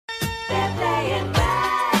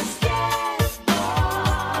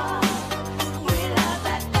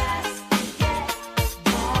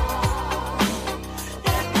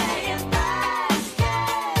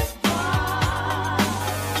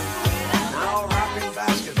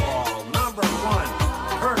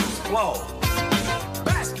basketball.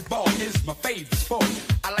 Basketball is my favorite sport.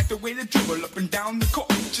 I like the way they dribble up and down the court.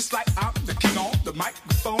 Just like I'm the king on the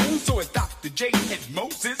microphone. So it's Dr. J and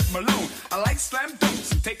Moses Malone. I like slam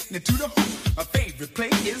dunks and taking it to the hoop. My favorite play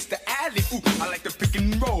is the alley-oop. I like the pick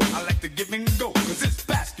and roll. I like the give and go. Cause it's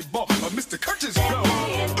basketball or Mr. Curtis Blow.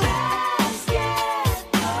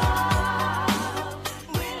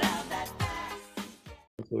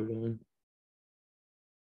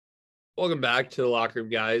 Welcome back to the Locker Room,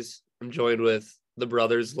 guys. I'm joined with the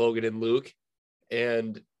brothers Logan and Luke,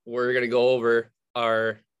 and we're gonna go over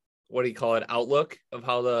our outlook of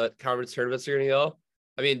how the conference tournaments are gonna go.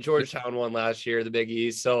 I mean, Georgetown won last year, the Big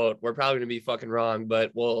East, so we're probably gonna be fucking wrong,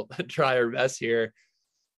 but we'll try our best here.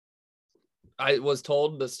 I was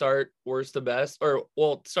told to start worst to best, or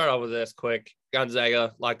we'll start off with this quick.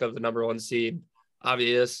 Gonzaga locked up the number 1 seed,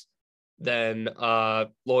 obvious. Then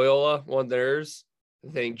Loyola won theirs.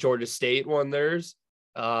 I think Georgia State won theirs.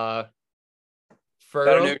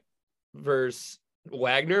 Furman versus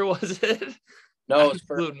Wagner, was it? No, it's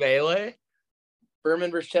Absolute melee.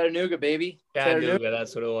 Furman versus Chattanooga, baby. Chattanooga,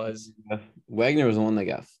 that's what it was. Wagner was the one that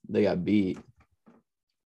got beat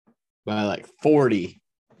by like 40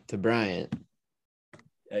 to Bryant.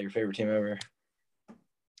 Yeah, your favorite team ever.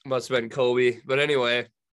 Must have been Kobe. But anyway,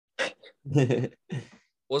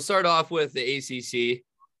 we'll start off with the ACC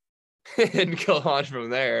and go on from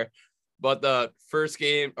there. But the first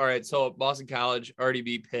game, all right, so Boston College already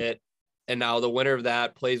beat Pitt, and now the winner of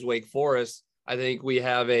that plays Wake Forest. I think we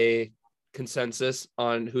have a consensus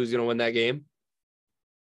on who's going to win that game.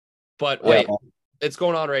 But wait, it's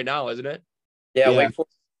going on right now, isn't it? Yeah. Wake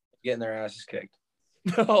Forest getting their asses kicked.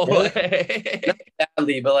 No way. Not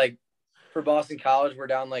badly, but like for Boston College, we're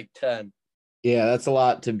down like 10. Yeah, that's a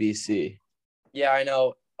lot to BC. Yeah, I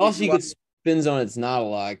know. Also, you could spin zone. It's not a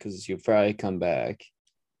lot because you'll probably come back.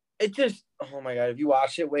 It just, oh my God, if you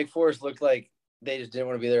watch it, Wake Forest looked like they just didn't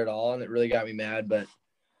want to be there at all, and it really got me mad. But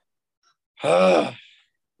well,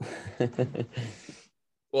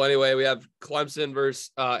 anyway, we have Clemson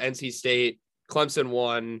versus NC State. Clemson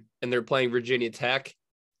won, and they're playing Virginia Tech.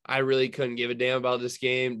 I really couldn't give a damn about this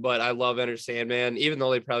game, but I love Enter Sandman, even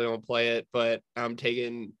though they probably won't play it, but I'm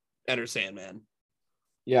taking Enter Sandman.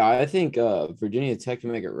 Yeah, I think Virginia Tech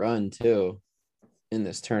can make a run, too, in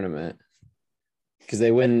this tournament. Because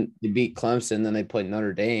they beat Clemson, then they played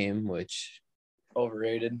Notre Dame, which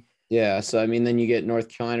overrated. Yeah, so I mean, then you get North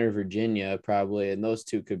Carolina or Virginia probably, and those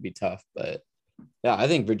two could be tough. But yeah, I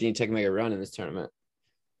think Virginia Tech can make a run in this tournament.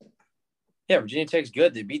 Yeah, Virginia Tech's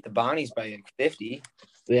good. They beat the Bonnies by like 50.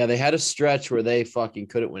 Yeah, they had a stretch where they fucking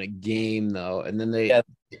couldn't win a game though, and then they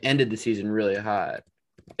ended the season really hot.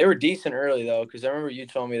 They were decent early though, because I remember you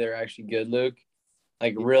told me they were actually good, Luke.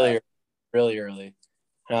 Like really, really early,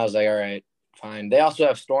 and I was like, all right. Fine. They also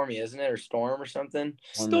have Stormy, isn't it? Or Storm or something?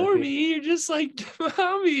 Stormy, you're just like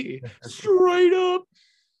Tommy. Straight up.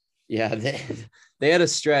 Yeah, they had a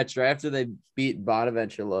stretch right after they beat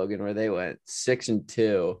Bonaventure Logan where they went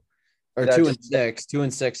 6-2. Or 2-6.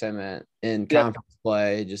 2-6, I meant, in conference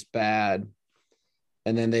play, just bad.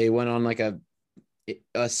 And then they went on like a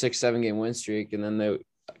 6-7 game win streak, and then they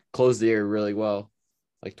closed the year really well.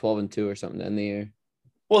 Like 12-2 or something to end the year.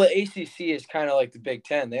 Well, the ACC is kind of like the Big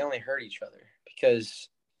Ten. They only hurt each other because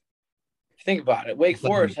if you think about it, Wake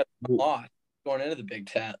Forest had a loss going into the Big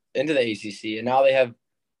Ten, into the ACC, and now they have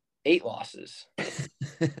 8 losses.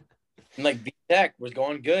 And like VTech was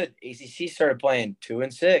going good. ACC started playing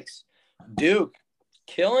 2-6. Duke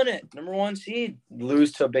killing it, number 1 seed,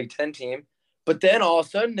 lose to a Big Ten team, but then all of a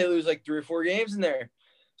sudden they lose like 3 or 4 games in there.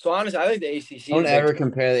 So honestly, I think the ACC. Don't ever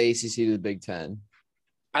compare the ACC to the Big Ten.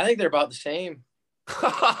 I think they're about the same.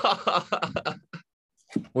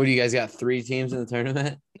 What do you guys got? 3 teams in the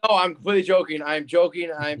tournament? No, I'm completely joking. I'm joking.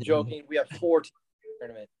 We have 4 teams in the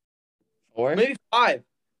tournament. 4? Maybe 5.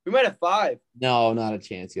 We might have 5. No, not a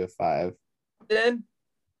chance. You have 5. In.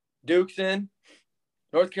 Duke's in.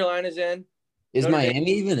 North Carolina's in. Is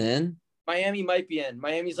Miami even in? Miami might be in.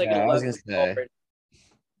 Miami's like an 11. I was gonna say.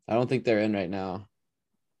 I don't think they're in right now.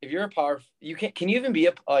 If you're a power, you can you even be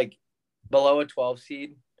up like below a 12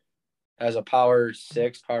 seed as a power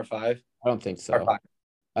 6, power 5? I don't think so.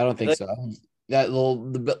 I don't think so. That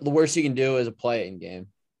the worst you can do is a play-in game.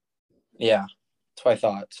 Yeah, that's what I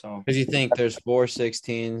thought. So because you think there's 4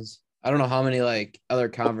 16s. I don't know how many like other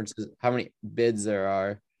conferences, how many bids there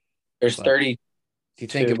are. There's 30. If you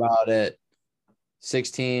think about it,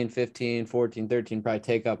 16, 15, 14, 13 probably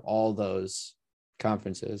take up all those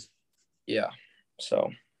conferences. Yeah. So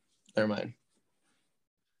never mind.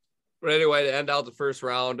 But anyway, to end out the first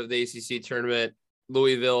round of the ACC tournament,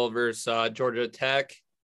 Louisville versus Georgia Tech.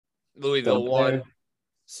 Louisville won.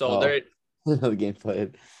 So Another game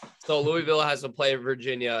played. So Louisville has to play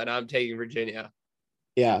Virginia, and I'm taking Virginia.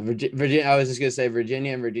 Yeah, Virginia. I was just gonna say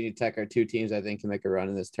Virginia and Virginia Tech are two teams I think can make a run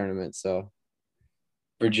in this tournament. So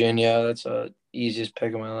Virginia, that's the easiest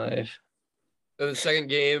pick of my life. In the second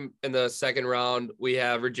game in the second round, we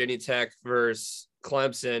have Virginia Tech versus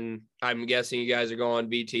Clemson. I'm guessing you guys are going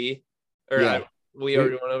BT, or Yeah. we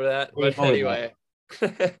already went over that. But anyway,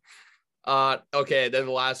 okay. Then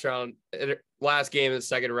the last game in the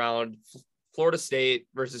second round, Florida State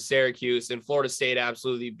versus Syracuse, and Florida State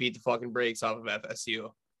absolutely beat the fucking brakes off of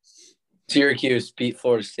FSU. Syracuse beat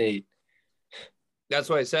Florida State. That's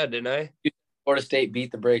what I said, didn't I? Florida State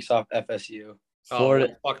beat the brakes off FSU.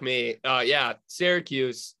 Florida, fuck me. Yeah,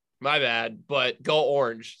 Syracuse. My bad, but go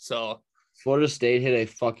Orange. So Florida State hit a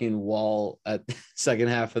fucking wall at the second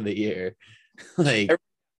half of the year. Like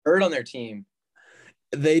hurt on their team.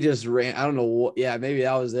 They just ran. I don't know what. Yeah, maybe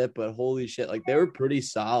that was it. But holy shit, like they were pretty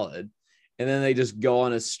solid, and then they just go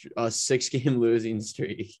on a 6-game losing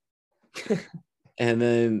streak, and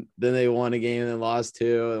then they won a game and then lost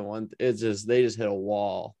 2 and one. It's just they just hit a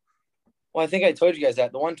wall. Well, I think I told you guys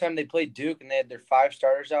that the one time they played Duke and they had their 5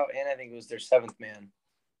 starters out, and I think it was their 7th man,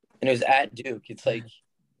 and it was at Duke. It's like,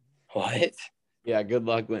 what? Yeah, good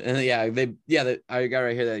luck. And I got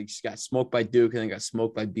right here that he just got smoked by Duke and then got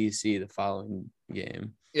smoked by BC the following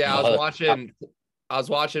game. Yeah, I was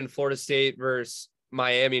watching Florida State versus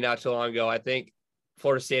Miami not too long ago. I think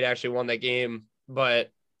Florida State actually won that game,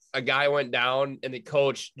 but a guy went down and the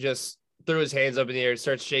coach just threw his hands up in the air,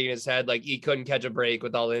 starts shaking his head like he couldn't catch a break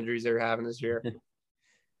with all the injuries they were having this year.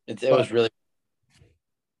 It was really.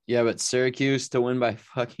 Yeah, but Syracuse to win by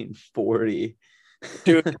fucking 40.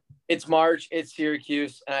 Dude, it's March. It's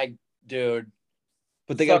Syracuse. And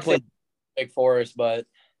But they got to play Wake Forest, but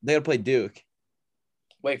they got to play Duke.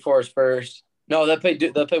 Wake Forest first. No, they'll play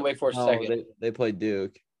Wake Forest second. They play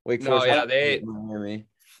Duke. Wake Forest. Miami.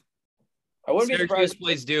 I wouldn't be Syracuse surprised.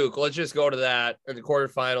 plays Duke. Let's just go to that in the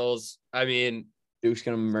quarterfinals. I mean, Duke's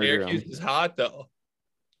gonna murder Syracuse them. is hot though.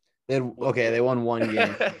 They won one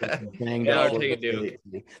game.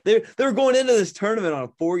 They were going into this tournament on a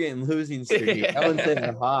 4-game losing streak. I wouldn't say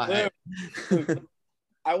they're hot.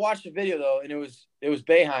 I watched the video though, and it was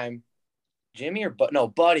Boeheim,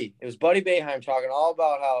 Buddy. It was Buddy Boeheim talking all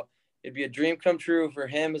about how it'd be a dream come true for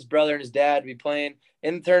him, his brother, and his dad to be playing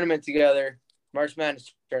in the tournament together, March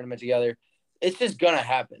Madness tournament together. It's just gonna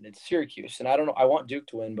happen. It's Syracuse, and I don't know. I want Duke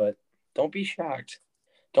to win, but don't be shocked.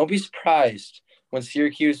 Don't be surprised when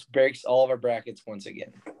Syracuse breaks all of our brackets once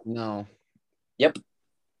again. No. Yep.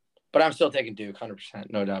 But I'm still taking Duke,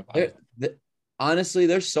 100%, no doubt about it. Honestly,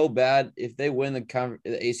 they're so bad. If they win the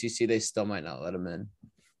ACC, they still might not let them in.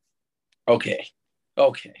 Okay.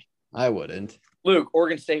 I wouldn't. Luke,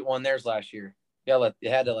 Oregon State won theirs last year. You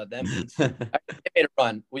had to let them. They made a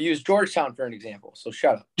run. We use Georgetown for an example, so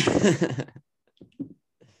shut up.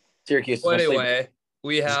 Syracuse. Well, anyway,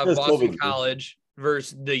 we have Boston College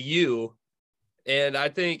versus the U. And I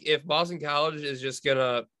think if Boston College is just going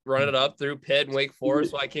to run it up through Pitt and Wake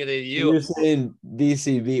Forest, why can't they U? You're saying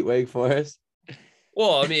BC beat Wake Forest?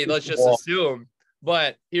 Well, I mean, let's just assume.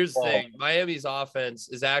 But here's the thing. Miami's offense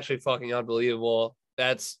is actually fucking unbelievable.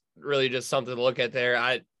 That's really just something to look at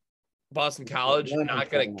there. Boston College, not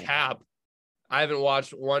going to cap. I haven't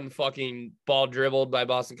watched one fucking ball dribbled by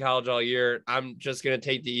Boston College all year. I'm just going to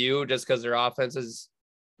take the U just because their offense is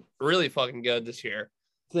really fucking good this year.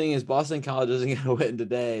 Thing is, Boston College isn't going to win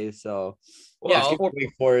today. So,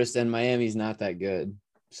 Wake Forest and Miami's not that good.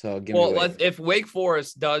 So, if Wake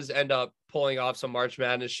Forest does end up pulling off some March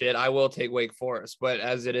Madness shit, I will take Wake Forest. But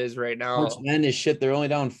as it is right now, March Madness shit, they're only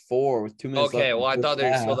down 4 with 2 minutes left. Okay, well, I thought they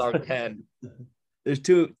were still down 10. There's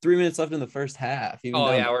 3 minutes left in the first half.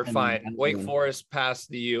 We're fine. Wake Forest passed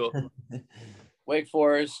the U. Wake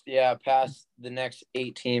Forest, past the next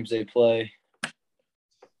 8 teams they play.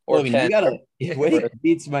 Or 10. Wake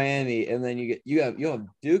beats Miami, and then you have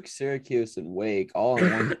Duke, Syracuse, and Wake all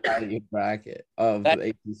on one side of your bracket of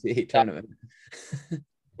the ACC tournament.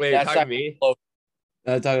 Wait, you're talking to me?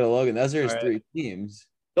 I'm talking to Logan. Those are his 3 teams.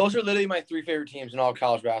 Those are literally my 3 favorite teams in all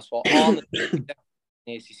college basketball. All in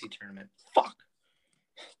the ACC tournament. Fuck.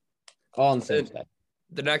 All on the same side.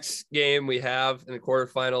 The next game we have in the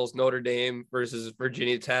quarterfinals, Notre Dame versus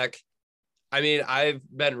Virginia Tech. I mean, I've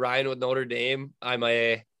been riding with Notre Dame. I'm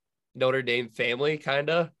a Notre Dame family, kind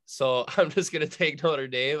of. So I'm just going to take Notre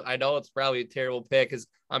Dame. I know it's probably a terrible pick because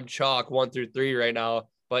I'm chalk 1 through 3 right now.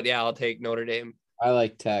 But, I'll take Notre Dame. I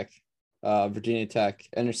like Tech. Virginia Tech.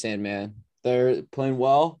 I understand, man. They're playing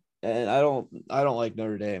well, and I don't like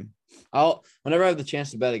Notre Dame. Whenever I have the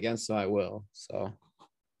chance to bet against them, I will. So.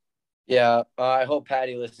 Yeah, I hope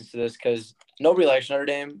Patty listens to this because nobody likes Notre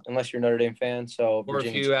Dame unless you're a Notre Dame fan. So Or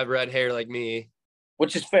if you have red hair like me.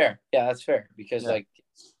 which is fair. Yeah, that's fair because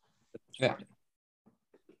Yeah.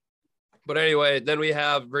 But anyway, then we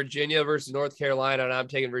have Virginia versus North Carolina, and I'm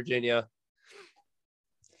taking Virginia.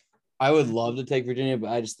 I would love to take Virginia, but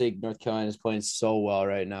I just think North Carolina is playing so well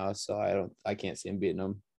right now, so I can't see them beating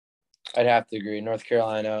them. I'd have to agree. North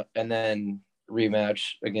Carolina, and then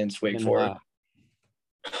rematch against Wake Forest.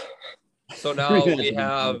 So now we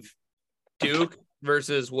have Duke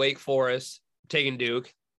versus Wake Forest. Taking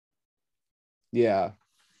Duke. Yeah.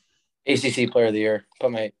 ACC Player of the Year.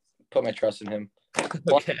 Put my trust in him.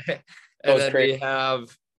 Okay. And then we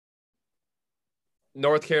have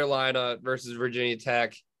North Carolina versus Virginia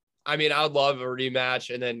Tech. I mean, I would love a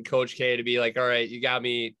rematch and then Coach K to be like, all right, you got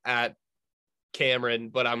me at Cameron,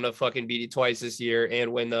 but I'm going to fucking beat you twice this year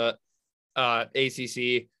and win the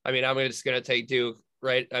ACC. I mean, I'm just going to take Duke,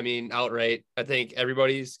 right? I mean, outright. I think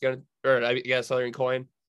everybody's going to, or I guess other than coin.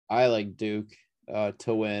 I like Duke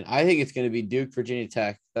to win. I think it's going to be Duke, Virginia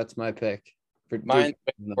Tech. That's my pick. Mine,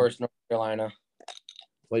 Wake Forest, North Carolina.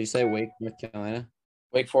 What did you say? Wake, North Carolina?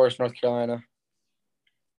 Wake Forest, North Carolina.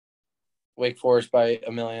 Wake Forest by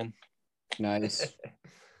 1,000,000. Nice.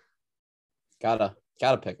 gotta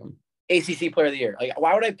pick them. ACC Player of the Year. Like,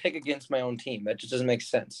 why would I pick against my own team? That just doesn't make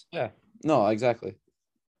sense. Yeah. No, exactly.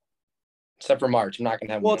 Except for March, I'm not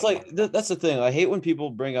gonna have. Well, it's like that's the thing. I hate when people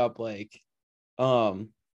bring up like, oh,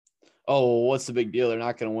 what's the big deal? They're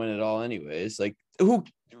not gonna win it all anyways. Like, who?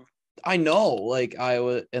 I know, like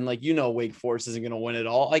Iowa and like Wake Forest isn't gonna win it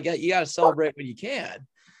all. You got to celebrate when you can.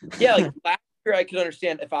 Yeah, like last year I could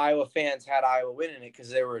understand if Iowa fans had Iowa winning it because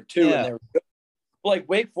they were 2 and they were good. But like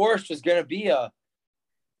Wake Forest was gonna be a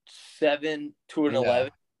 7 to an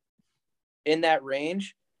 11 in that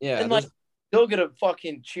range. Yeah, and like still gonna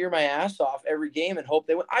fucking cheer my ass off every game and hope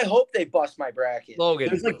they win. I hope they bust my bracket.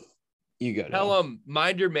 Logan, you go. Tell them,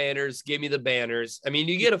 mind your manners. Give me the banners. I mean,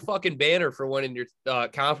 you get a fucking banner for winning your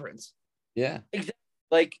conference. Yeah, exactly.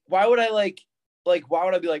 Like, why would I why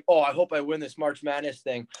would I be like, oh, I hope I win this March Madness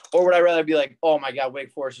thing, or would I rather be like, oh my god,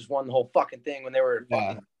 Wake Forest just won the whole fucking thing when they were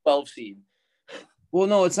fucking 12 seed? Well,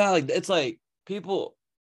 no, it's not like it's like people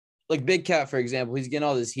like Big Cat, for example. He's getting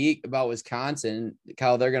all this heat about Wisconsin,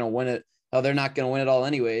 how they're gonna win it, how they're not gonna win it all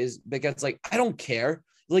anyways. Big Cat's like, I don't care.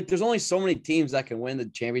 Like, there's only so many teams that can win the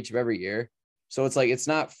championship every year. So it's like, it's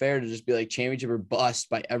not fair to just be like championship or bust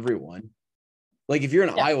by everyone. Like, if you're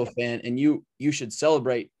an Iowa fan and you should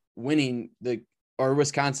celebrate winning or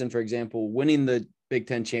Wisconsin, for example, winning the Big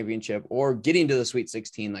Ten championship or getting to the Sweet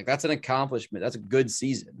 16, like that's an accomplishment. That's a good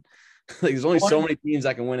season. Like, there's only so many teams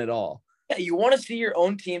that can win it all. Yeah, you want to see your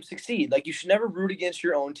own team succeed. Like, you should never root against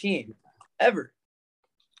your own team, ever.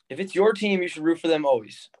 If it's your team, you should root for them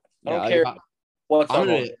always. I don't care. I'm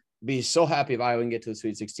gonna be so happy if Iowa can get to the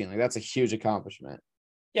Sweet 16. Like, that's a huge accomplishment.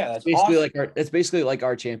 Yeah, that's basically awesome. It's basically like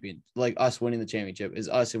our champion, like us winning the championship is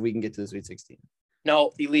us if we can get to the Sweet 16.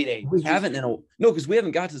 No, Elite Eight. We haven't because we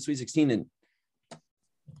haven't got to the Sweet 16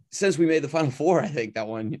 since we made the Final Four. I think that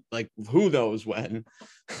one, like, who knows when.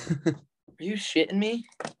 Are you shitting me?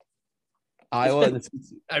 Iowa.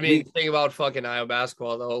 Think about fucking Iowa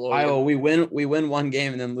basketball though. Logan. Iowa, we win one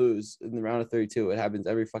game and then lose in the round of 32. It happens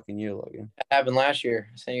every fucking year, Logan. It happened last year.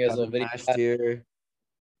 I sent you guys a video. Last year,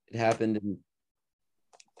 it happened in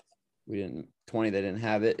 20. They didn't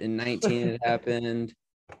have it. In 19, it happened.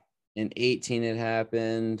 In 18, it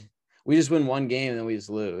happened. We just win one game and then we just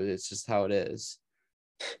lose. It's just how it is.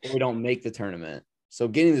 We don't make the tournament. So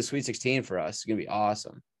getting the Sweet 16 for us is gonna be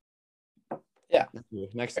awesome. Yeah.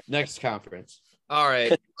 Next conference. All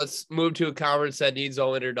right. Let's move to a conference that needs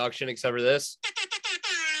no introduction except for this.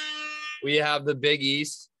 We have the Big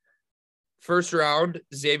East. First round,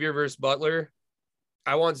 Xavier versus Butler.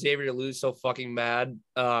 I want Xavier to lose so fucking mad.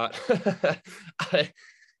 I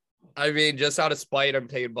mean, just out of spite, I'm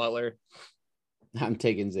taking Butler. I'm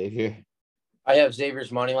taking Xavier. I have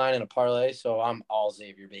Xavier's money line in a parlay, so I'm all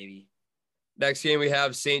Xavier, baby. Next game, we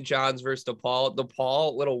have St. John's versus DePaul.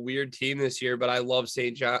 DePaul, little weird team this year, but I love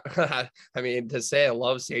St. John. I mean, to say I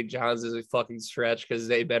love St. John's is a fucking stretch because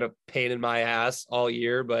they've been a pain in my ass all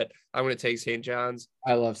year, but I'm going to take St. John's.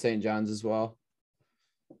 I love St. John's as well.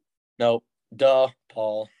 Nope. Duh,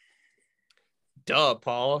 Paul.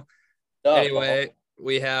 Anyway,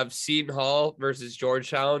 we have Seton Hall versus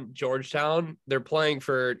Georgetown. Georgetown, they're playing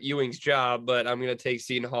for Ewing's job, but I'm going to take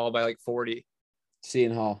Seton Hall by like 40.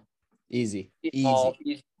 Seton Hall. Easy.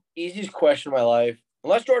 Easiest question of my life.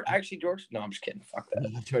 Unless George. No, I'm just kidding. Fuck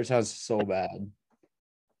that. Georgetown's so bad.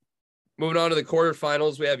 Moving on to the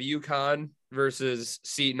quarterfinals, we have UConn versus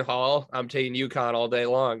Seton Hall. I'm taking UConn all day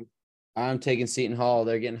long. I'm taking Seton Hall.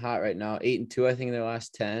 They're getting hot right now. 8-2, I think, in their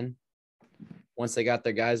last 10. Once they got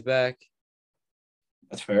their guys back.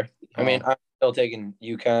 That's fair. I mean, I'm still taking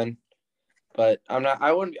UConn, but I'm not.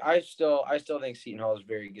 I wouldn't. I still think Seton Hall is a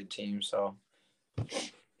very good team. So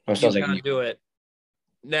I'm still taking UConn. Do it.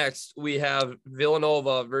 Next, we have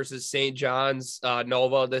Villanova versus St. John's.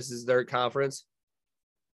 Nova. This is their conference.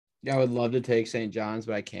 Yeah, I would love to take St. John's,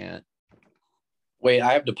 but I can't. Wait,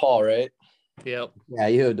 I have DePaul, right? Yep. Yeah,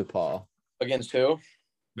 you have DePaul. Against who?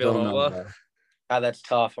 Villanova. God, that's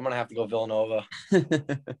tough. I'm gonna have to go Villanova.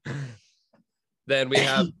 Then we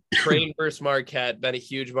have Creighton versus Marquette. Been a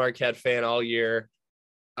huge Marquette fan all year.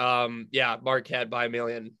 Yeah, Marquette by a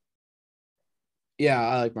million. Yeah,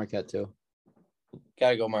 I like Marquette too.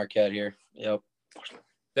 Gotta go Marquette here. Yep.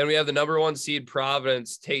 Then we have the number 1 seed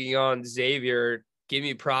Providence taking on Xavier. Give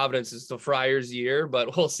me Providence. It's the Friars' year,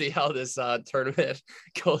 but we'll see how this tournament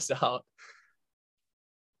goes out.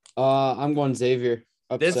 I'm going Xavier.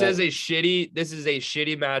 Upset. This is a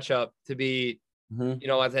shitty matchup to be,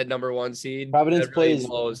 at that number 1 seed. Providence really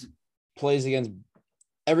plays against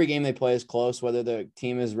every game they play is close, whether the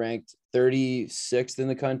team is ranked 36th in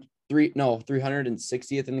the country,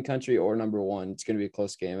 360th in the country, or number 1. It's going to be a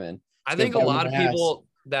close game. And I think a lot of people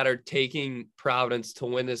that are taking Providence to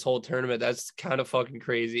win this whole tournament, that's kind of fucking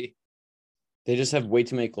crazy. They just have way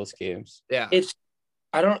too many close games. Yeah.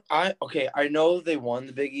 I know they won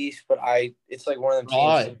the Big East, but it's like one of them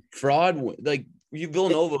teams. Fraud. Like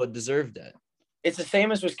Villanova deserved it. It's the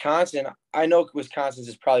same as Wisconsin. I know Wisconsin's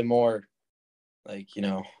is probably more like,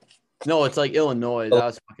 No, it's like Illinois. That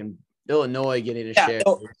was fucking Illinois getting a share.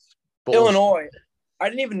 Illinois. I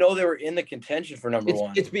didn't even know they were in the contention for number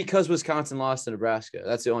 1. It's because Wisconsin lost to Nebraska.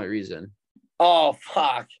 That's the only reason. Oh,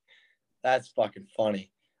 fuck. That's fucking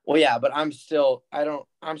funny. Well, yeah, but I'm still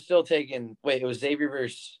taking – wait, it was Xavier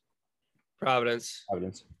versus – Providence.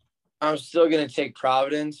 I'm still going to take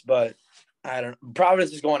Providence, but I don't –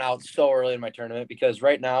 Providence is going out so early in my tournament because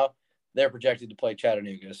right now they're projected to play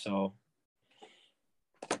Chattanooga, so.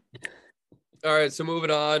 All right, so moving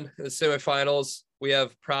on, the semifinals, we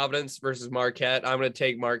have Providence versus Marquette. I'm going to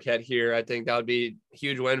take Marquette here. I think that would be a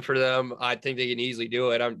huge win for them. I think they can easily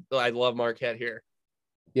do it. I love Marquette here.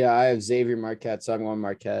 Yeah, I have Xavier Marquette, so I'm going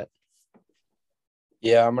Marquette.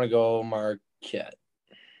 Yeah, I'm going to go Marquette.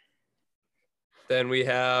 Then we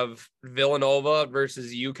have Villanova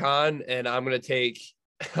versus UConn, and I'm going to take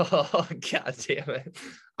 – oh, God damn it.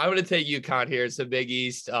 I'm going to take UConn here. It's the Big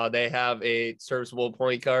East. They have a serviceable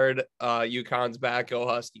point guard. UConn's back. Go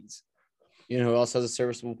Huskies. You know who else has a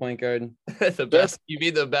serviceable point guard? The best. You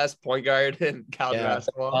mean the best point guard in college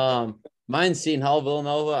basketball? Mine's Seton Hall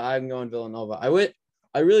Villanova. I'm going Villanova.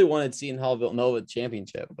 I really wanted Seton Hall Villanova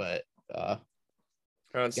championship, but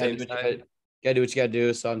around same side. Gotta do what you gotta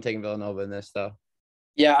do. So I'm taking Villanova in this though.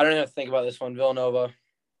 Yeah, I don't have to think about this one. Villanova.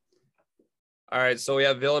 All right, so we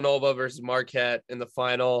have Villanova versus Marquette in the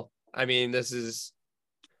final. I mean,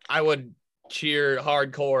 I would cheer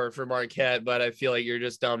hardcore for Marquette, but I feel like you're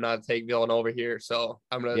just dumb not to take Villanova here. So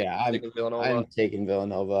I'm going to take Villanova. I'm taking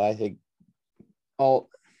Villanova. I think no,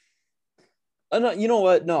 you know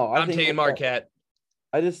what? No, I'm taking Marquette.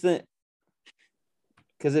 I just think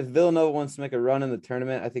because if Villanova wants to make a run in the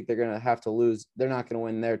tournament, I think they're going to have to lose. They're not going to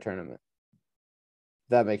win their tournament.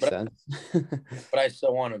 That makes sense. But I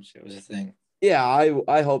still want them to, is the thing. Yeah,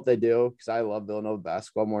 I hope they do because I love Villanova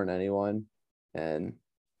basketball more than anyone.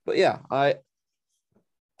 But yeah,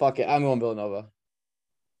 fuck it. I'm going Villanova.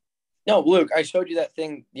 No, Luke, I showed you that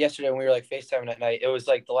thing yesterday when we were like FaceTiming at night. It was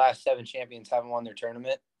like the last 7 champions haven't won their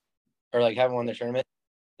tournament.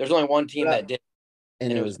 There's only one team that did.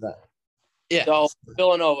 And it was that. Yeah. So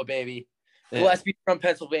Villanova, baby. Yeah. Gillespie from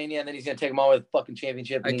Pennsylvania, and then he's going to take them all with the fucking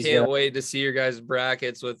championship. I can't wait to see your guys'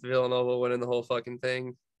 brackets with Villanova winning the whole fucking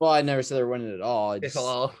thing. Well, I never said they're winning at all.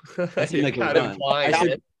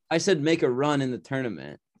 I said make a run in the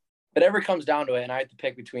tournament. If it ever comes down to it, and I have to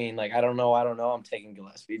pick between, like, I don't know, I'm taking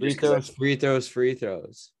Gillespie. Free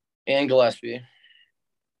throws. And Gillespie.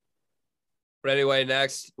 But anyway,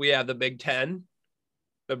 next we have the Big Ten.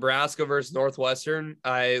 Nebraska versus Northwestern.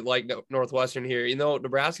 I like Northwestern here. You know,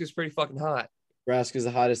 Nebraska's pretty fucking hot. Nebraska's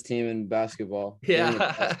the hottest team in basketball.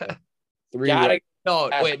 Yeah. Northwestern.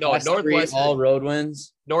 All road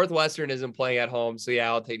wins. Northwestern isn't playing at home, so yeah,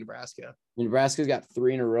 I'll take Nebraska. Nebraska's got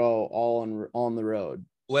 3 in a row, all on the road.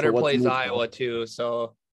 Winner plays Iowa too,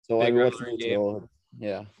 so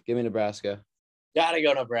yeah, give me Nebraska. Gotta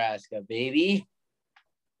go Nebraska, baby.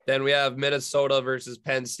 Then we have Minnesota versus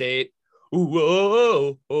Penn State.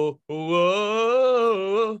 Whoa, we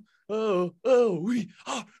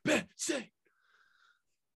are Penn State.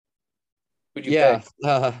 Who'd you pick?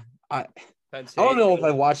 Penn I State. don't know if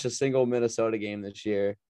I watched a single Minnesota game this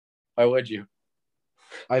year. Why would you?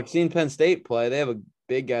 I've seen Penn State play. They have a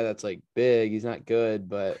big guy that's like big. He's not good,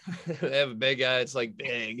 but They have a big guy. It's like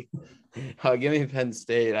big. give me Penn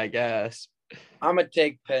State, I guess. I'm gonna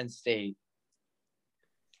take Penn State.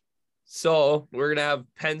 So we're gonna have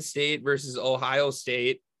Penn State versus Ohio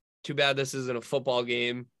State. Too bad this isn't a football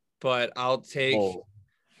game, but I'll take. Oh,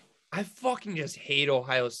 I fucking just hate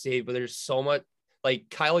Ohio State, but there's so much. Like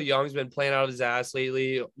Kyle Young's been playing out of his ass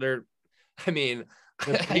lately. I mean,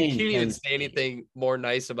 I can't even say anything more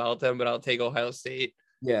nice about them, but I'll take Ohio State.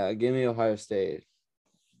 yeah, give me Ohio State.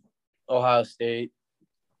 Ohio State.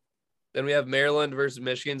 Then we have Maryland versus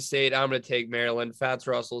Michigan State. I'm going to take Maryland. Fats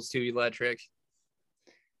Russell's too electric.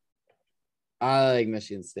 I like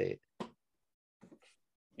Michigan State.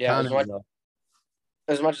 Yeah,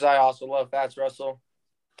 as much as I also love Fats Russell,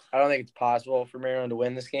 I don't think it's possible for Maryland to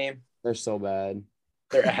win this game. They're so bad.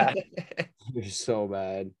 They're at. They're so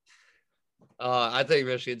bad. I think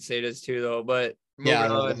Michigan State is too, though. But Yeah,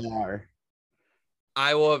 moving they on, are.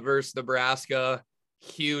 Iowa versus Nebraska,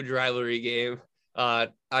 huge rivalry game.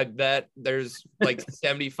 I bet there's like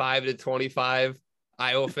 75-25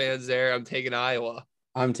 Iowa fans there. I'm taking Iowa.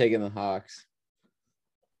 I'm taking the Hawks.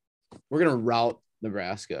 We're gonna rout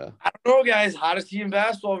Nebraska. I don't know, guys. Hottest team in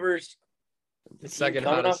basketball versus The second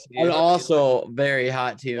coming hottest up. team. And also very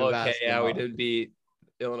hot team. in Okay, basketball. yeah, we didn't beat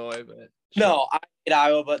Illinois, but No, I hate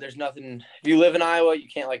Iowa, but there's nothing. If you live in Iowa, you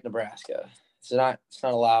can't like Nebraska. It's not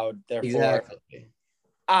allowed. Therefore, Exactly.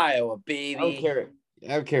 Iowa, I don't baby. care. I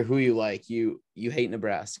don't care who you like. You hate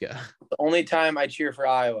Nebraska The only time I cheer for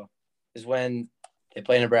Iowa is when they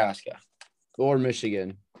play Nebraska. or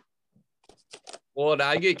Michigan. well, would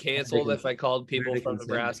I get canceled taking- if I called people taking from Sam.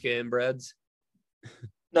 Nebraska inbreds?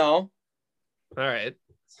 No, All right.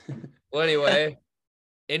 Well, anyway,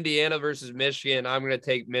 Indiana versus Michigan. I'm going to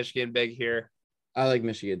take Michigan big here. I like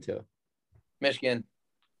Michigan too. Michigan.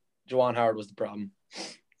 Juwan Howard was the problem.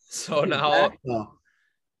 So now, No.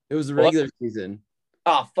 It was the regular season.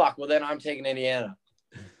 Oh, fuck. Well, then I'm taking Indiana.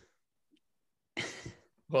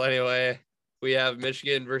 well, anyway, we have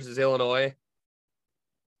Michigan versus Illinois.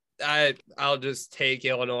 I'll just take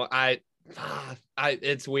Illinois.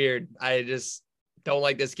 It's weird. I just don't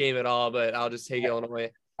like this game at all, but I'll just take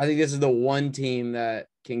Illinois. I think this is the one team that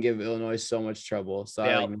can give Illinois so much trouble. So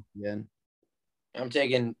Yeah. I like Michigan. I'm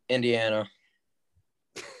taking Indiana.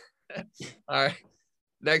 All right.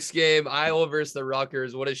 Next game, Iowa versus the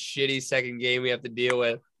Rutgers. What a shitty second game we have to deal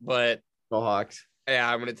with. But Go Hawks. yeah,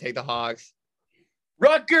 I'm going to take the Hawks.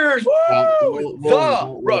 Rutgers. Woo!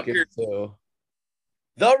 The Rutgers. Too.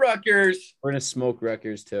 The Rutgers. We're gonna smoke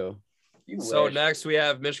Rutgers too. You So wish. next we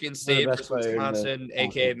have Michigan State best versus player in the Wisconsin,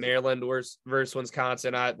 aka conference. Maryland versus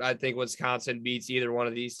Wisconsin. I think Wisconsin beats either one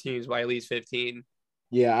of these teams by at least 15.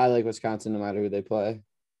 Yeah, I like Wisconsin no matter who they play.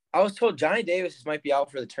 I was told Johnny Davis might be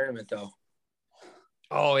out for the tournament, though.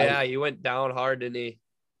 Oh yeah, he went down hard, didn't he?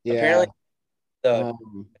 Yeah. Apparently, the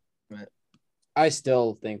Um, I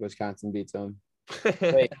still think Wisconsin beats them.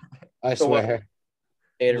 Wait. I So what- swear.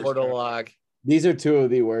 Gators. Mortal lock. These are two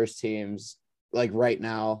of the worst teams, like right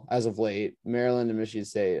now, as of late. Maryland and Michigan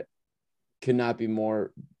State cannot be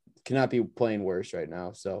playing worse right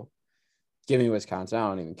now. So give me Wisconsin. I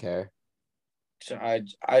don't even care. So I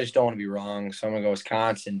just don't want to be wrong. So I'm gonna go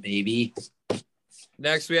Wisconsin, baby.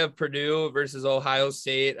 Next we have Purdue versus Ohio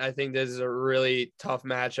State. I think this is a really tough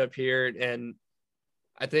matchup here, and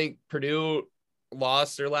I think Purdue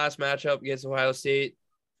lost their last matchup against Ohio State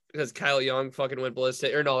because Kyle Young fucking went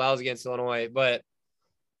ballistic. Or no, that was against Illinois. But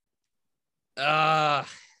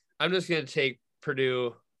I'm just gonna take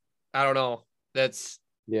Purdue. I don't know. That's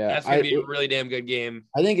gonna be a really damn good game.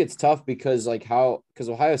 I think it's tough because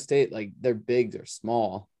Ohio State, like they're big, they're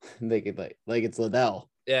small. They could like it's Liddell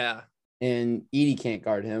Yeah. and Edey can't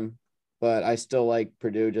guard him, but I still like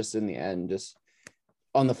Purdue just in the end. Just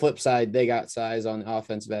on the flip side, they got size on the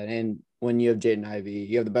offensive end, and when you have Jaden Ivey,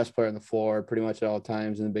 you have the best player on the floor pretty much at all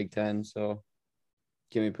times in the Big Ten. So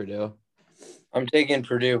give me Purdue. I'm taking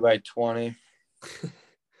Purdue by 20.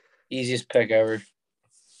 Easiest pick ever.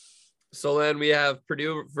 So then we have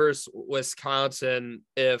Purdue versus Wisconsin.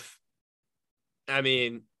 If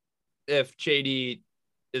JD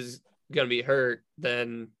is gonna be hurt,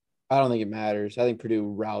 then I don't think it matters. I think Purdue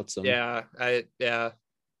routs them. yeah. I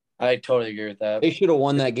totally agree with that. They should have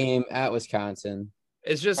won that game at Wisconsin.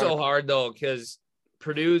 It's just so hard though, because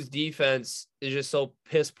Purdue's defense is just so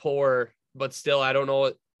piss poor. But still, I don't know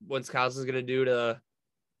what Wisconsin's gonna do to.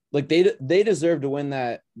 Like they deserve to win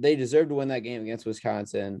that. They deserve to win that game against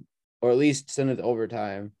Wisconsin, or at least send it to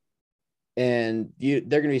overtime. And they're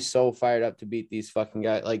gonna be so fired up to beat these fucking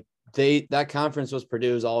guys. Like that conference was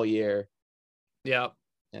Purdue's all year, Yeah.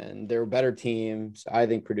 and they're better teams. I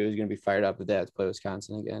think Purdue is going to be fired up if they have to play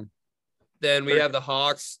Wisconsin again. Then we have the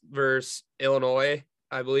Hawks versus Illinois,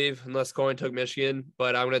 I believe, unless Coin took Michigan,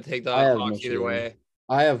 but I'm going to take the I have Hawks Michigan. either way.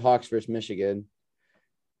 I have Hawks versus Michigan.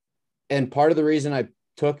 And part of the reason I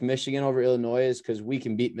took Michigan over Illinois is because we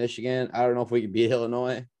can beat Michigan. I don't know if we can beat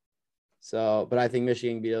Illinois. So, but I think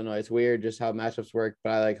Michigan can beat Illinois. It's weird just how matchups work,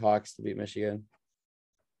 but I like Hawks to beat Michigan.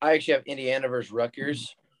 I actually have Indiana versus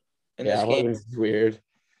Rutgers in this game. It's weird.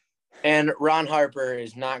 And Ron Harper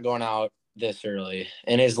is not going out this early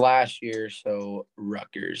in his last year, so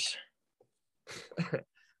Rutgers. All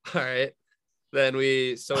right. Then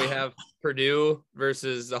we have Purdue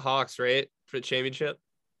versus the Hawks, right? For the championship.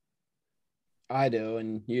 I do,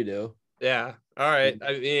 and you do. Yeah. All right.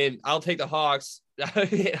 I mean, I'll take the Hawks.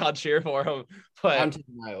 I'll cheer for them, but I'm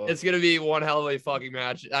taking Iowa. It's going to be one hell of a fucking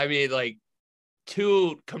match. I mean, like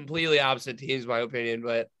two completely opposite teams, in my opinion,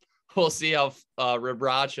 but we'll see how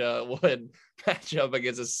Rebraca would match up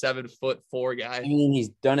against a 7'4" guy. I mean, he's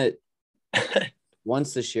done it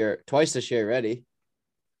twice this year already.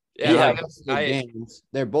 Yeah. Games.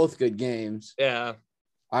 They're both good games. Yeah.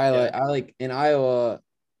 I like in Iowa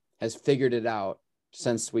has figured it out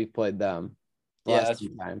since we played them last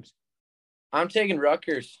two times. I'm taking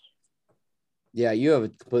Rutgers. Yeah, you have a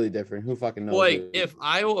completely different. Who fucking knows? Like, if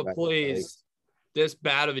Iowa plays this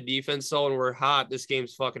bad of a defense, though, and we're hot, this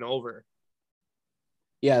game's fucking over.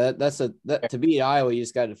 Yeah, to beat Iowa, you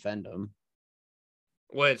just got to defend them.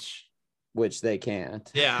 Which they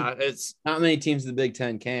can't. Yeah, it's not many teams in the Big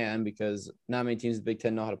Ten can, because not many teams in the Big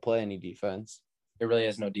Ten know how to play any defense. There really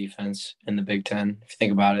is no defense in the Big Ten, if you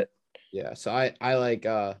think about it. Yeah, so I like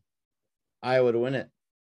Iowa to win it.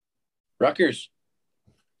 Rutgers.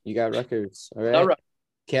 You got Rutgers. All right.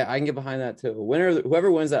 I can get behind that too.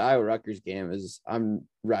 Whoever wins that Iowa Rutgers game I'm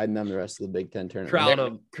riding them the rest of the Big Ten tournament.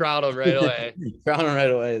 Crown them right away. Crown them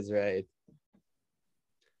right away is right.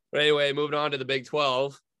 But anyway, moving on to the Big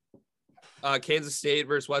 12. Kansas State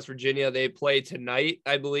versus West Virginia. They play tonight,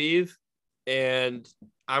 I believe. And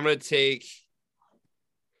I'm going to take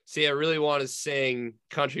 – see, I really want to sing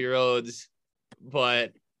Country Roads,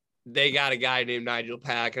 but they got a guy named Nigel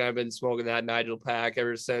Pack, and I've been smoking that Nigel Pack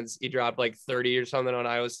ever since he dropped like 30 or something on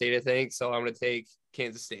Iowa State, I think. So I'm going to take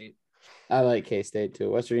Kansas State. I like K-State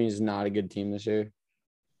too. West Virginia's not a good team this year.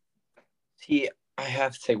 See, I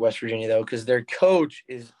have to take West Virginia, though, because their coach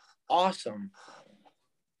is awesome.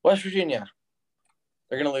 West Virginia.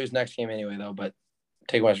 They're going to lose next game anyway, though, but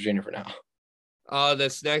take West Virginia for now.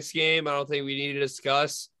 This next game, I don't think we need to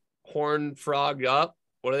discuss. Horn frogged up.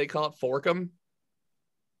 What do they call it? Forkum?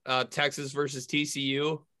 Texas versus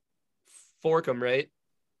TCU. Forkum, right?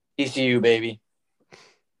 TCU, baby.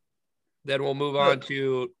 Then we'll move on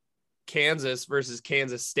to Kansas versus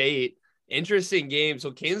Kansas State. Interesting game. So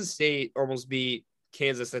Kansas State almost beat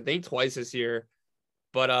Kansas, I think, twice this year.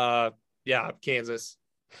 But yeah, Kansas.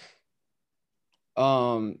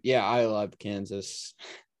 Yeah, I love Kansas.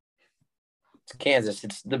 Kansas.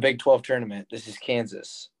 It's the Big 12 tournament. This is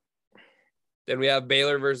Kansas. Then we have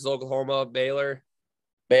Baylor versus Oklahoma. Baylor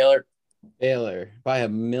by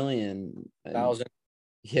 1,000,000.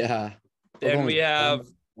 Yeah. Then we have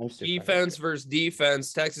defense versus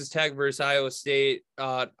defense. Texas Tech versus Iowa State.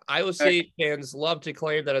 Iowa State fans love to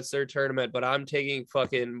claim that it's their tournament, but I'm taking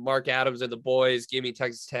fucking Mark Adams and the boys. Give me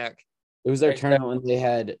Texas Tech. It was their tournament when they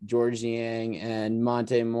had George Yang and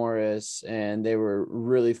Monte Morris, and they were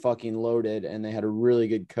really fucking loaded, and they had a really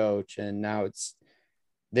good coach, and now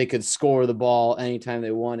they could score the ball anytime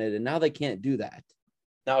they wanted, and now they can't do that.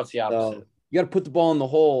 Now it's the opposite. So you got to put the ball in the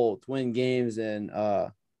hole to win games, and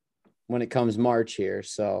when it comes March here.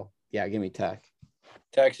 So, yeah, give me Tech.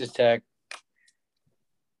 Texas Tech.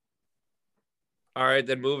 All right,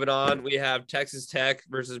 then moving on, we have Texas Tech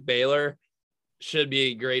versus Baylor. Should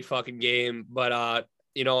be a great fucking game, but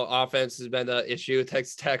offense has been the issue with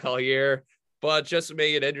Texas Tech all year. But just to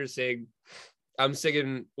make it interesting, I'm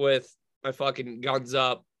sticking with my fucking guns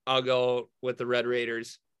up. I'll go with the Red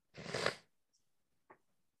Raiders.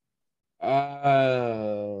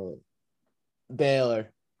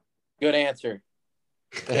 Baylor. Good answer.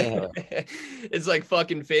 It's like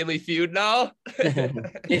fucking Family Feud now. Good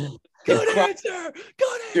answer.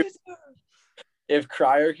 If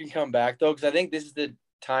Cryer can come back, though, because I think this is the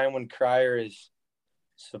time when Cryer is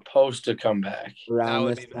supposed to come back. That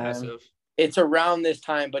would be massive. It's around this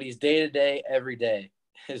time, but he's day-to-day every day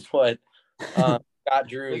is what Scott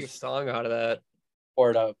Drew's make a song out of that.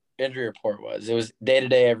 Injury report was. It was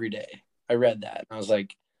day-to-day every day. I read that, and I was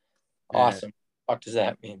like, awesome. What does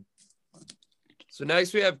that mean? So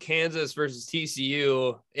next we have Kansas versus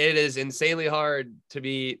TCU. It is insanely hard to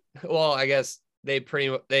beat. Well, I guess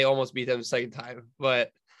they almost beat them the second time.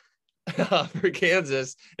 But for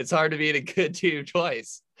Kansas, it's hard to beat a good team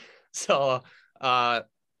twice. So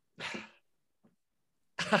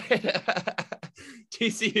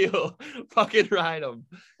TCU, fucking ride them.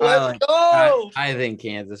 Let's go. I think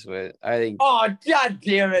Kansas win. I think. Oh, god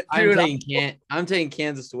damn it, dude! I'm taking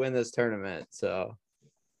Kansas to win this tournament. So,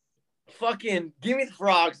 fucking give me the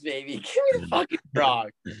frogs, baby. Give me the fucking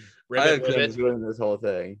frogs. I have Kansas winning this whole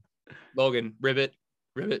thing. Logan, ribbit.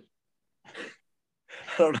 I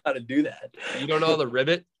don't know how to do that. You don't know the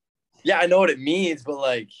ribbit? Yeah, I know what it means, but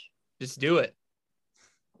like, just do it.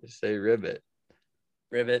 Just say ribbit.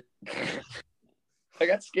 Ribbit. I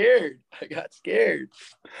got scared.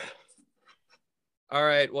 All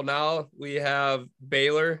right. Well, now we have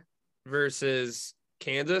Baylor versus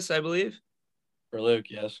Kansas, I believe. For Luke,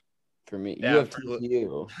 yes. For me, Yeah, you have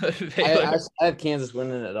TCU. I have Kansas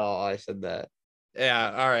winning it all. I said that.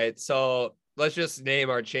 Yeah. All right. So let's just name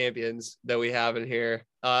our champions that we have in here.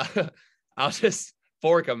 I'll just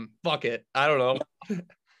fork them. Fuck it. I don't know.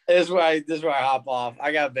 This is where I hop off.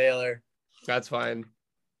 I got Baylor. That's fine.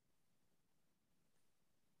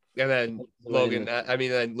 And then Logan,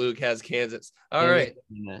 then Luke has Kansas. All right.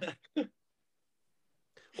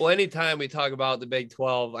 Well, anytime we talk about the Big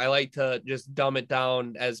 12, I like to just dumb it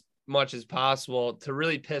down as much as possible to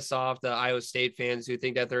really piss off the Iowa State fans who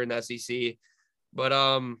think that they're in the SEC. But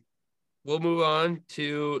we'll move on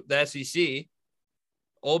to the SEC.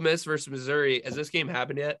 Ole Miss versus Missouri. Has this game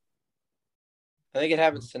happened yet? I think it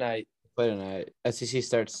happens tonight. Play tonight. SEC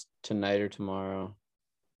starts tonight or tomorrow.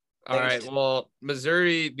 All right. Well,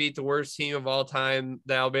 Missouri beat the worst team of all time,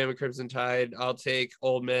 the Alabama Crimson Tide. I'll take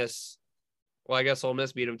Ole Miss. Well, I guess Ole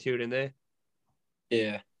Miss beat them too, didn't they?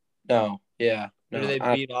 Yeah. No. Yeah. Or No. did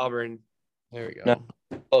they beat Auburn? There we go. No.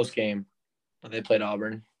 Close game. They played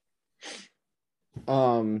Auburn.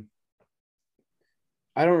 I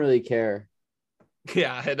don't really care.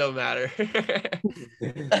 Yeah, it don't matter.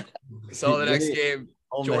 So the next game,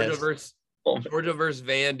 Georgia versus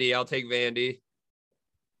Vandy. I'll take Vandy.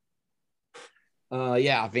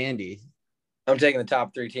 Yeah, Vandy. I'm taking the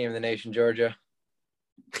top 3 team in the nation, Georgia.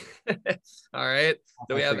 All right.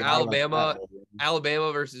 So we have Alabama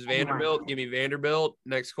versus Vanderbilt. Give me Vanderbilt.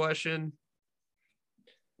 Next question.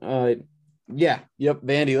 Yeah. Yep.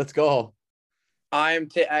 Vandy. Let's go. I'm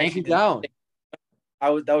anchor down.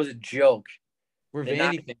 That was a joke. We're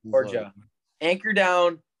Vandy fans, Georgia. Anchor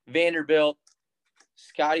down. Vanderbilt.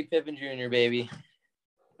 Scottie Pippen Jr. baby.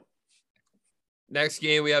 Next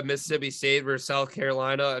game, we have Mississippi State versus South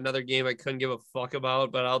Carolina. Another game I couldn't give a fuck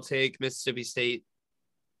about, but I'll take Mississippi State.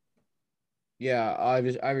 Yeah,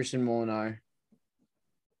 Iverson Molinar.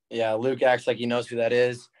 Yeah, Luke acts like he knows who that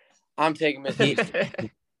is. I'm taking Mississippi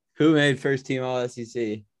State. Who made first team All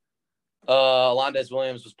SEC? Alondes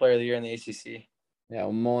Williams was Player of the Year in the ACC. Yeah,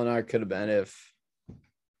 well, Molinar could have been if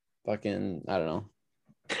fucking I don't know.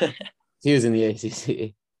 He was in the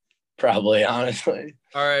ACC. Probably, honestly.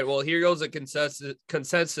 All right, well, here goes a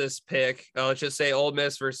consensus pick. Let's just say Ole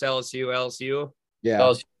Miss versus LSU. Yeah.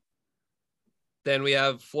 LSU. Then we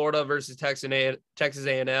have Florida versus Texas A&M. Texas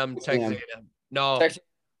A&M. No, Texas.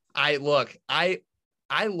 I love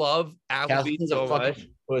Applebee's so much.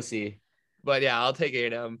 Pussy. But yeah, I'll take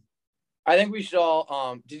A&M. I think we should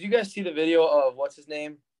all. Did you guys see the video of what's his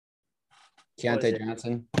name? Keontae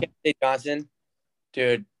Johnson. Keontae Johnson,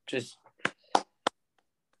 dude, just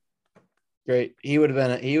great. He would have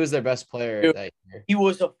been. He was their best player that year. He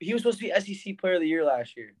was supposed to be SEC Player of the Year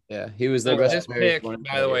last year. Yeah, he was their best player. This pick,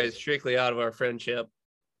 by the way, is strictly out of our friendship.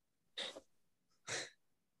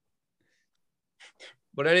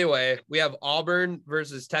 But anyway, we have Auburn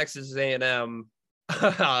versus Texas A&M.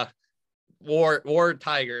 War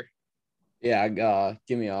Tiger. Yeah,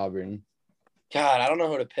 give me Auburn. God, I don't know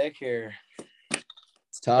who to pick here.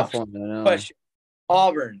 It's a tough one. I know. Question.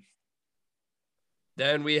 Auburn.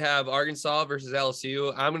 Then we have Arkansas versus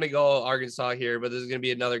LSU. I'm going to go Arkansas here, but this is going to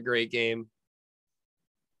be another great game.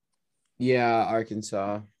 Yeah,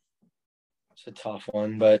 Arkansas. It's a tough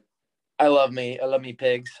one, but I love me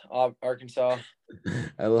pigs. Arkansas.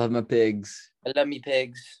 I love my pigs. I love me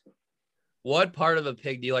pigs. What part of a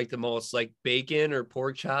pig do you like the most? Like bacon or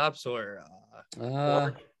pork chops or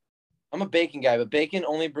I'm a bacon guy, but bacon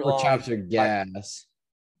only belongs. Pork chops are gas.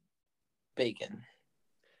 Bacon.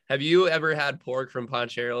 Have you ever had pork from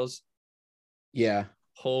Poncheros? Yeah.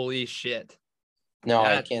 Holy shit. No,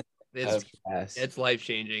 I can't. It's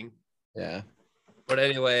life-changing. Yeah. But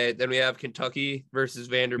anyway, then we have Kentucky versus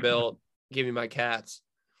Vanderbilt. Give me my Cats.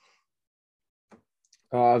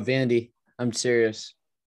 Vandy. I'm serious.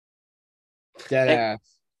 Dead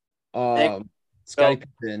ass. Scottie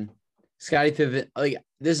Pippen. Like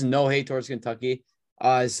this is no hate towards Kentucky.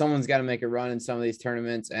 Someone's got to make a run in some of these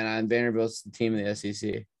tournaments, and Vanderbilt's the team in the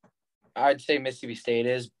SEC. I'd say Mississippi State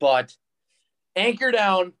is, but anchor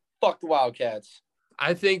down, fuck the Wildcats.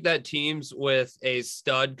 I think that teams with a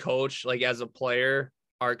stud coach, like as a player,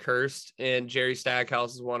 are cursed, and Jerry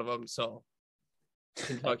Stackhouse is one of them. So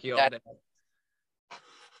Kentucky all day.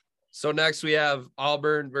 So next we have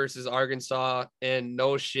Auburn versus Arkansas, and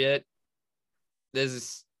no shit, this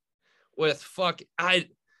is with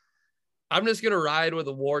I'm just gonna ride with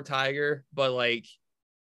a War Tiger, but like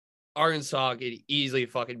Arkansas could easily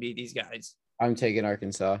fucking beat these guys. I'm taking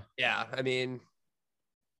Arkansas. Yeah, I mean,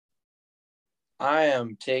 I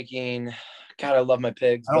am taking. God, I love my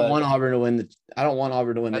pigs. I don't want Auburn to win the. I don't want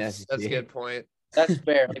Auburn to win the SEC. That's a good point. That's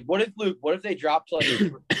fair. Like, what if they drop to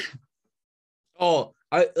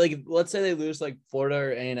like? Let's say they lose like Florida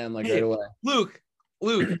or A&M right away. Luke,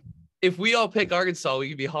 if we all pick Arkansas, we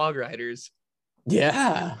could be Hog Riders.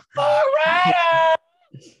 Yeah. Hog Riders.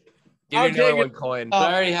 Give me another one coin. But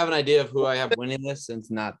I already have an idea of who I have winning this,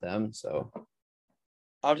 since not them. So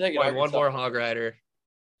I'm taking one more Hog Rider.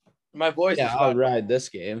 My voice. Yeah, I'll ride this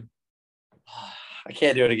game. I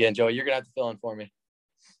can't do it again, Joey. You're gonna have to fill in for me.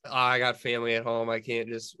 I got family at home. I can't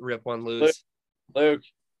just rip one loose. Luke.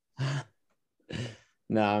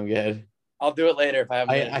 No, I'm good. I'll do it later if I have.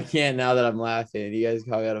 I can't now that I'm laughing. You guys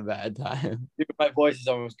probably had a bad time. Dude, my voice is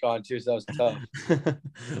almost gone too, so that was tough.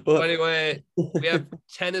 Well, anyway, we have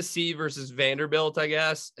Tennessee versus Vanderbilt, I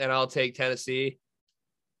guess, and I'll take Tennessee.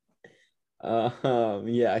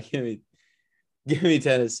 Yeah, give me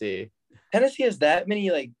Tennessee. Tennessee has that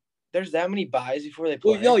many there's that many buys before they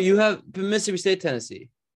play. Well, no, you have Mississippi State, Tennessee.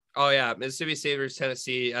 Oh yeah, Mississippi State versus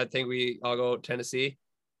Tennessee. I think I'll go Tennessee.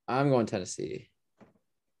 I'm going Tennessee.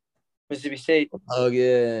 Mississippi State.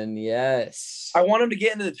 Again, yes. I want them to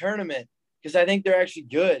get into the tournament because I think they're actually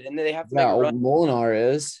good, and they have to make a run.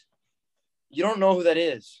 Molinar is. You don't know who that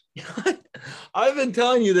is. I've been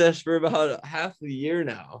telling you this for about half a year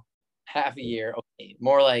now. Half a year, okay.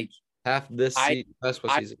 More like half this season. That's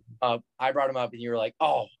what season. I brought him up, and you were like,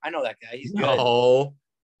 "Oh, I know that guy. He's good." No,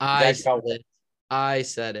 I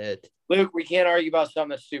said it. Luke, we can't argue about something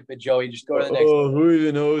that's stupid, Joey. Just go to the next. Oh, who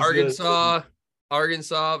even knows?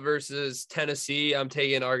 Arkansas versus Tennessee. I'm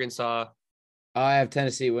taking Arkansas. I have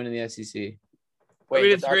Tennessee winning the SEC. I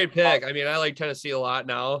mean, it's a great pick. I mean, I like Tennessee a lot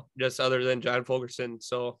now, just other than John Fulkerson.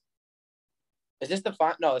 So, is this the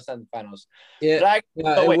final? No, it's not the finals. Yeah,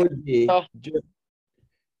 it would be.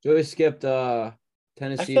 Joey skipped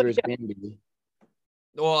Tennessee versus Vandy.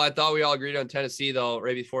 Well, I thought we all agreed on Tennessee though,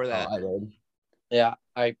 right before that. I did. Yeah,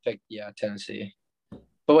 I picked Tennessee.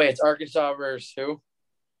 But wait, it's Arkansas versus who?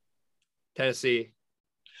 Tennessee.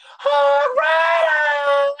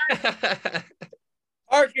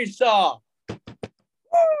 Arkansas.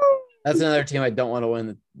 That's another team I don't want to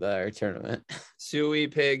win the tournament. Suey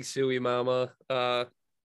pig, Suey mama.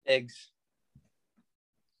 Eggs.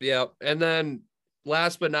 Yeah, and then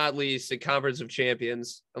last but not least, the Conference of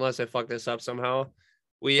Champions. Unless I fuck this up somehow,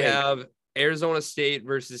 we have Arizona State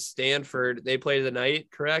versus Stanford. They play tonight,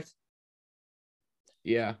 correct?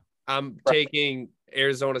 Yeah. I'm taking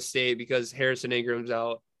Arizona State because Harrison Ingram's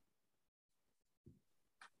out.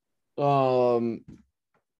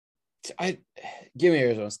 Give me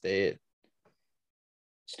Arizona State.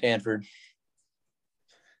 Stanford.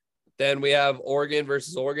 Then we have Oregon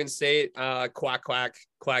versus Oregon State. Quack, quack,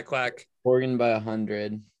 quack, quack. Oregon by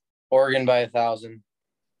 100. Oregon by 1,000.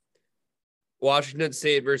 Washington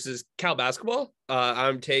State versus Cal basketball.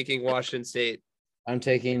 I'm taking Washington State. I'm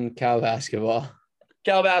taking Cal basketball.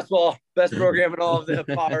 Cal basketball, best program in all of the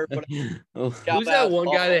power. Who's that one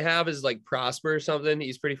guy they have is like Prosper or something?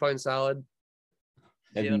 He's pretty fucking solid.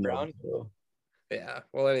 Jaylen Brown. Yeah.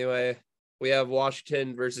 Well, anyway, we have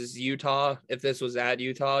Washington versus Utah. If this was at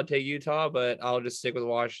Utah, I'd take Utah, but I'll just stick with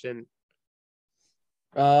Washington.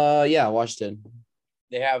 Yeah, Washington.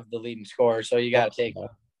 They have the leading scorer, so you got to take.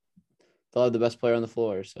 They'll have the best player on the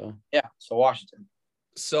floor, so. Yeah, so Washington.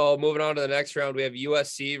 So moving on to the next round, we have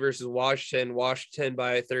USC versus Washington. Washington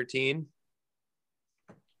by 13.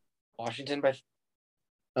 Washington by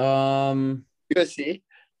USC.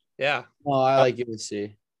 Yeah. Oh, I like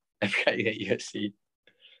USC. I forgot you got USC.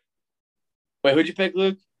 Wait, who'd you pick,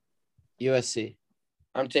 Luke? USC.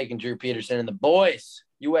 I'm taking Drew Peterson and the boys.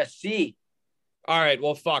 USC. All right.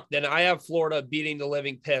 Well, fuck. Then I have Florida beating the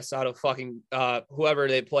living piss out of fucking whoever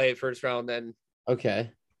they play first round. Then.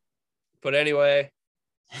 Okay. But anyway.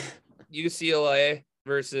 UCLA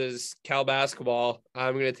versus Cal basketball.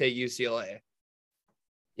 I'm going to take UCLA.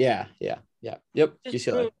 Yeah. Yep.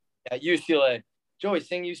 UCLA. Yeah, UCLA. Joey,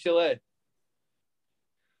 sing UCLA.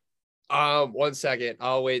 1 second.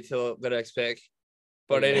 I'll wait till the next pick.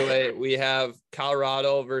 But anyway, we have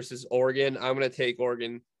Colorado versus Oregon. I'm going to take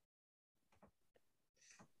Oregon.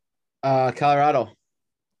 Colorado.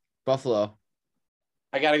 Buffalo.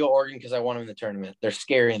 I got to go Oregon because I want them in the tournament. They're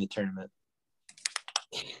scary in the tournament.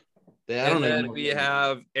 And then we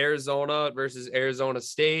have Arizona versus Arizona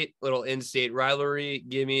State. Little in-state rivalry.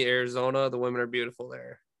 Give me Arizona. The women are beautiful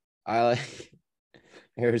there. I like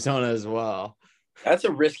Arizona as well. That's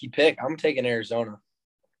a risky pick. I'm taking Arizona.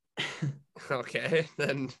 Okay.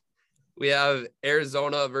 Then we have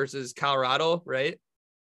Arizona versus Colorado, right?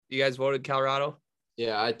 You guys voted Colorado?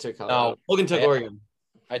 Yeah, I took Colorado. No. Logan took Oregon.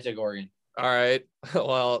 I took Oregon. All right.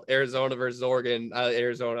 Well, Arizona versus Oregon.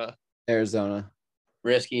 Arizona.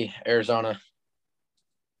 Risky. Arizona.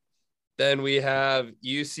 Then we have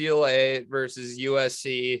UCLA versus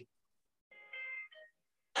USC.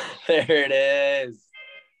 There it is.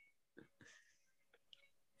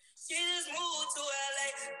 She just moved to LA,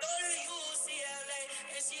 go to UCLA,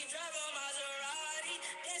 and she drive a Maserati,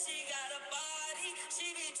 then she got a body,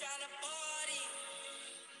 she be trying to party.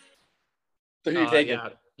 Who are you taking?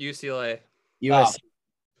 Yeah, UCLA. USC.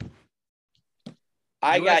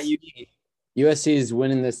 I got you. USC is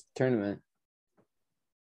winning this tournament.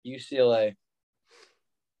 UCLA.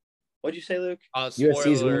 What'd you say, Luke?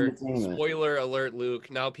 USC's winning the tournament. Spoiler alert, Luke.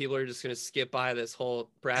 Now people are just gonna skip by this whole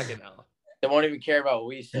bracket now. They won't even care about what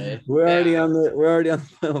we say. We're already on the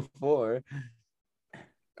Final Four.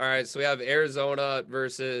 All right, so we have Arizona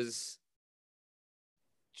versus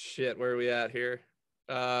where are we at here?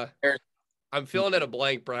 I'm feeling at a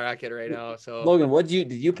blank bracket right now. So Logan,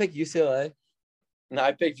 did you pick UCLA? No,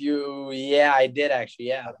 I picked you. Yeah, I did actually.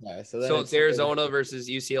 Yeah. Okay, so it's Arizona versus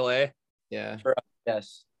UCLA. Yeah.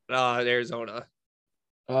 Yes. Arizona.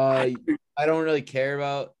 I don't really care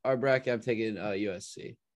about our bracket. I'm taking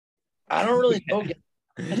USC. I don't really know.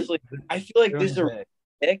 Honestly, I feel like this is a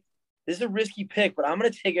pick. This is a risky pick, but I'm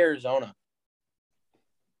gonna take Arizona.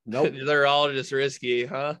 Nope. They're all just risky,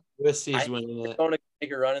 huh? USC's winning it. Going to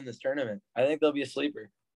make a run in this tournament. I think they'll be a sleeper.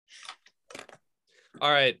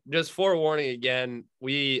 All right, just forewarning again,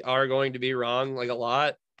 we are going to be wrong like a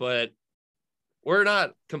lot, but we're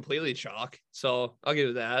not completely chalk, so I'll give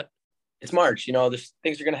it that. It's March, there's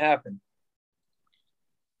things are gonna happen.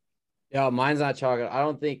 Yeah, mine's not chalk. I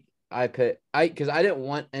don't think because I didn't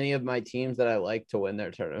want any of my teams that I like to win their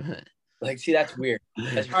tournament. See, that's weird. All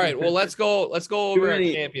right, well, let's go over our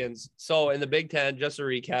champions. So in the Big Ten, just a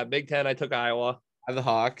recap, Big Ten, I took Iowa. I have the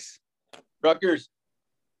Hawks. Rutgers.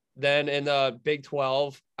 Then in the Big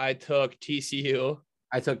 12, I took TCU.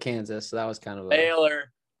 I took Kansas, so that was kind of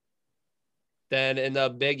Baylor. Then in the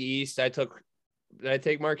Big East, did I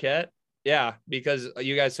take Marquette? Yeah, because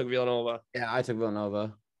you guys took Villanova. Yeah, I took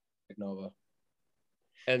Villanova. Nova.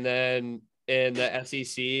 And then in the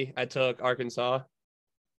SEC, I took Arkansas.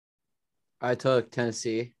 I took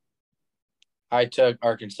Tennessee. I took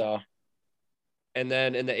Arkansas. And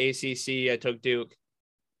then in the ACC, I took Duke.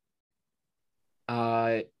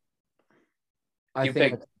 I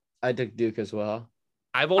took Duke as well.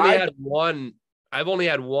 I've only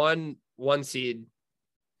had one seed.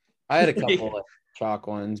 I had a couple of chalk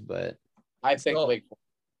ones, but I picked Wake Forest.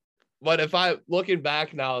 But if looking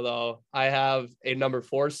back now, though, I have a number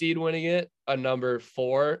 4 seed winning it, a number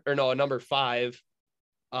 5, number 5,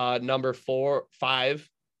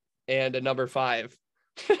 and a number 5.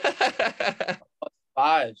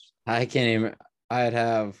 5. I can't even. I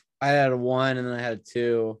had 1 and then I had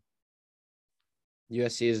 2.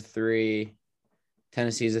 USC is a 3.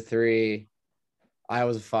 Tennessee is a 3.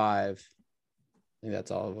 Iowa's a 5. I think that's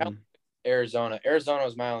all of them. Arizona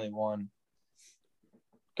was my only 1.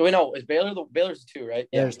 Wait, no, is Baylor's a 2, right?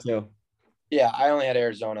 Yeah, there's 2. Yeah, I only had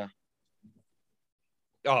Arizona.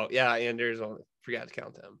 Oh, yeah, and Arizona. Forgot to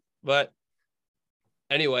count them. But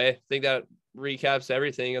anyway, I think that recaps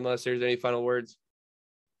everything unless there's any final words.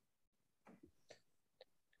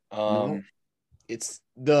 It's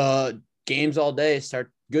the games all day.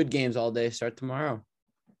 Good games all day. Start tomorrow.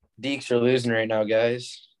 Deeks are losing right now,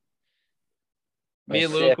 guys. Me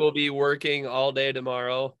and Luke will be working all day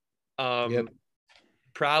tomorrow. Yep.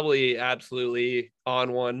 Probably absolutely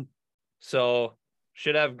on one. So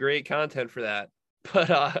should have great content for that.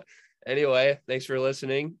 But anyway, thanks for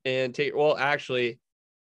listening and thank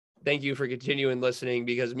you for continuing listening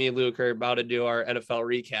because me and Luke are about to do our NFL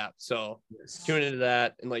recap. So tune into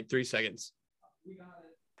that in like 3 seconds.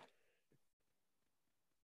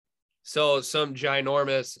 So some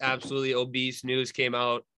ginormous, absolutely obese news came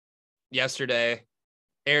out yesterday.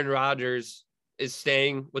 Aaron Rodgers is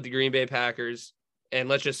staying with the Green Bay Packers. And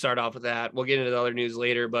let's just start off with that. We'll get into the other news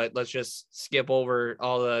later, but let's just skip over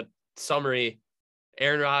all the summary.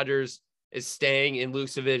 Aaron Rodgers is staying in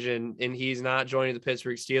Luke's division and he's not joining the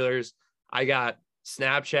Pittsburgh Steelers. I got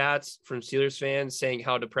Snapchats from Steelers fans saying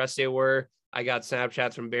how depressed they were. I got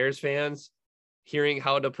Snapchats from Bears fans hearing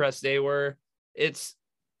how depressed they were.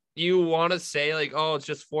 You want to say like, oh, it's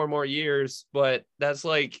just 4 more years, but that's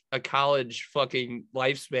like a college fucking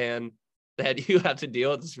lifespan that you have to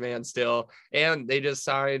deal with this man still. And they just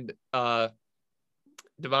signed Devontae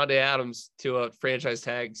Adams to a franchise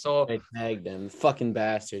tag. So they tagged him. Fucking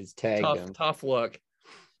bastards tagged him. Tough look.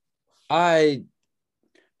 I'm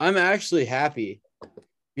actually happy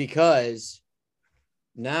because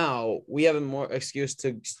now we have a more excuse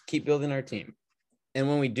to keep building our team. And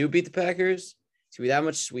when we do beat the Packers, it's going to be that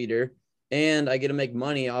much sweeter. And I get to make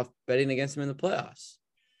money off betting against them in the playoffs.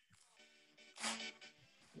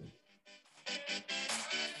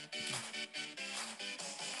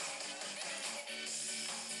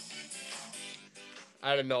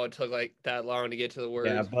 I didn't know it took like that long to get to the words.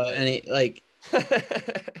 Yeah, but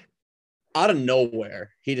out of nowhere,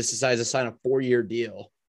 he just decides to sign a 4-year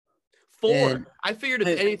deal. 4. And I figured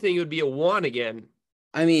if anything, it would be a 1 again.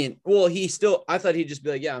 I mean, well, I thought he'd just be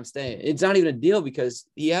like, yeah, I'm staying. It's not even a deal because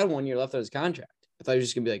he had 1 year left on his contract. I thought he was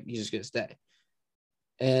just going to be like, he's just going to stay.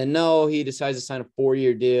 And no, he decides to sign a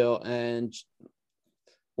 4-year deal and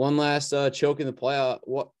one last choke in the playoff.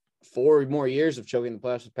 4 more years of choking the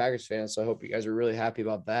playoffs with Packers fans. So I hope you guys are really happy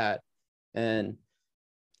about that. And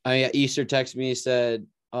Easter texted me, said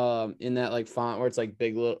in that like font where it's like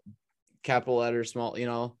big little capital letters, small,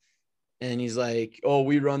 and he's like, oh,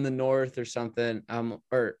 we run the North or something. I'm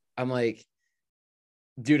like,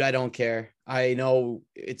 dude, I don't care. I know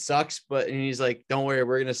it sucks, and he's like, don't worry,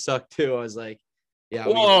 we're going to suck too. I was like, yeah.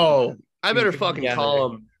 Whoa, I better fucking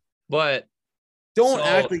call him. But don't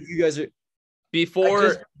act like you guys are.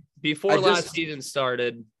 Before last season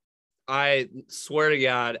started, I swear to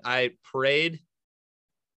God, I prayed.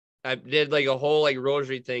 I did like a whole like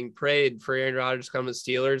rosary thing, prayed for Aaron Rodgers to come to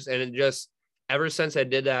Steelers. And it just, ever since I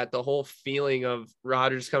did that, the whole feeling of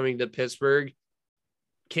Rodgers coming to Pittsburgh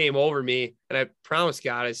came over me. And I promised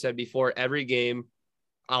God, I said before every game,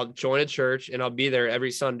 I'll join a church and I'll be there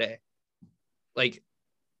every Sunday. Like,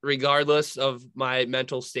 regardless of my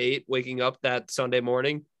mental state, waking up that Sunday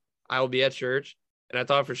morning, I will be at church. And I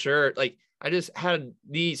thought for sure, like, I just had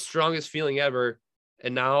the strongest feeling ever.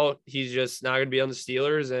 And now he's just not going to be on the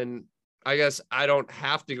Steelers. And I guess I don't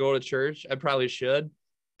have to go to church. I probably should.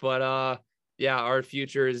 But, yeah, our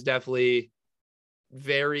future is definitely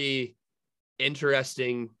very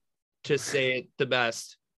interesting, to say it the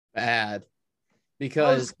best. Bad.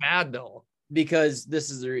 Because bad, though. Because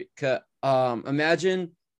this is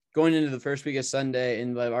imagine going into the first week of Sunday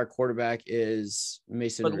and our quarterback is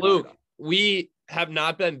Mason. But Luke, we have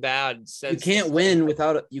not been bad since. You can't win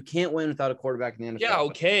without a quarterback in the NFL. Yeah,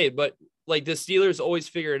 okay, but like the Steelers always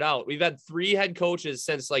figure it out. We've had 3 head coaches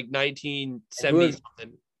since like 1970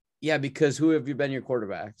 something. Yeah, because who have you been your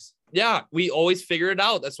quarterbacks? Yeah, we always figure it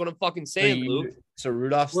out. That's what I'm fucking saying, Luke. So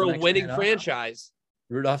Rudolph's we're a winning franchise.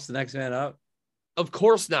 Rudolph's the next man up. Of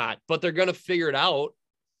course not, but they're gonna figure it out.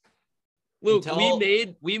 Luke,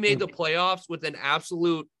 we made the playoffs with an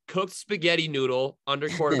absolute cooked spaghetti noodle under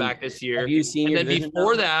quarterback this year. Have you seen? And then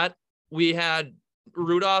before that, we had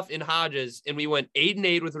Rudolph and Hodges, and we went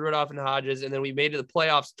 8-8 with Rudolph and Hodges, and then we made it to the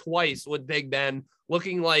playoffs twice with Big Ben,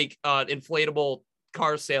 looking like an inflatable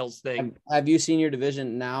car sales thing. Have you seen your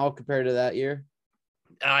division now compared to that year?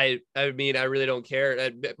 I mean, I really don't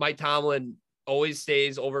care. Mike Tomlin always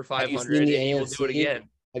stays over 500, and he will do it again.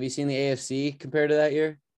 Have you seen the AFC compared to that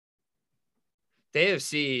year? The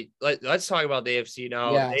AFC, let's talk about the AFC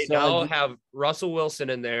now. Yeah, they now have Russell Wilson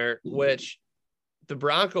in there, which the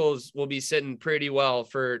Broncos will be sitting pretty well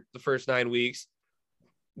for the first 9 weeks.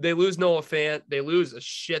 They lose Noah Fant. They lose a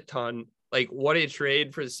shit ton. Like, what a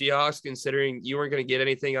trade for the Seahawks, considering you weren't going to get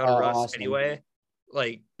anything out of Russ awesome. Anyway.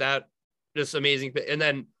 Like, that, just amazing. And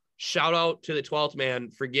then shout out to the 12th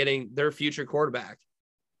man for getting their future quarterback.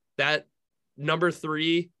 That number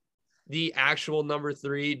 3, the actual number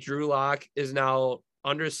 3, Drew Lock, is now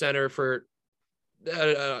under center for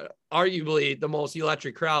arguably the most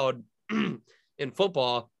electric crowd in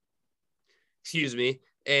football. Excuse me.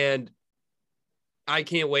 And I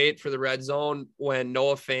can't wait for the red zone when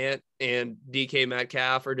Noah Fant and DK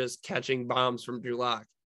Metcalf are just catching bombs from Drew Lock.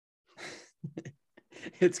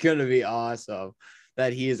 It's going to be awesome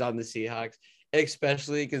that he is on the Seahawks,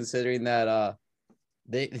 especially considering that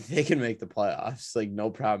they can make the playoffs, like no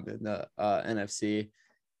problem in the NFC.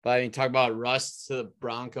 But I mean, talk about Russ to the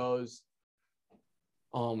Broncos.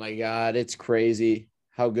 Oh my God, it's crazy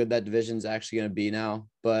how good that division is actually going to be now.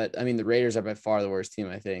 But I mean, the Raiders are by far the worst team,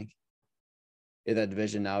 I think, in that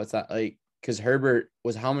division now. It's not like, because Herbert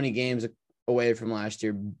was how many games away from last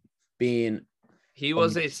year being. He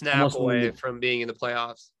was a snap away from being in the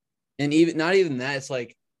playoffs. And even not even that, it's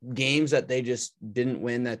like games that they just didn't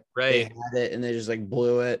win that they had it and they just like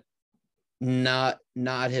blew it. Not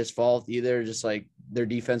his fault either. Just like their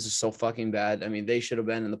defense is so fucking bad. I mean, they should have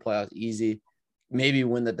been in the playoffs easy. Maybe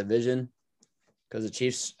win the division because the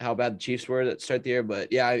Chiefs, how bad the Chiefs were at start the year.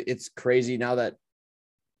 But yeah, it's crazy now that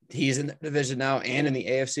he's in the division now and in the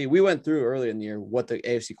AFC. We went through earlier in the year what the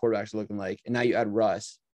AFC quarterbacks are looking like, and now you add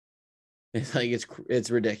Russ. It's like it's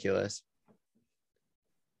ridiculous.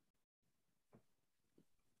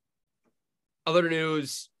 Other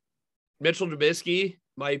news: Mitchell Trubisky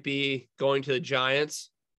might be going to the Giants,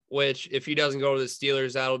 which if he doesn't go to the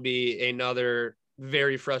Steelers, that'll be another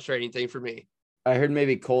very frustrating thing for me. I heard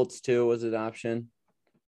maybe Colts too was an option.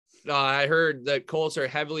 I heard that Colts are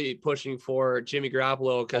heavily pushing for Jimmy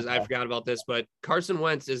Garoppolo because I forgot about this, but Carson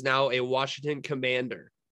Wentz is now a Washington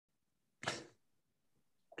Commander. I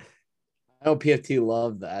know PFT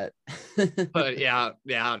loved that. But yeah,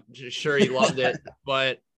 sure he loved it.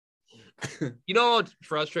 But you know what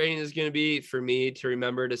frustrating is going to be for me to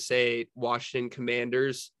remember to say Washington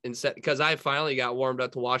Commanders instead, because I finally got warmed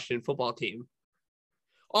up to Washington football team.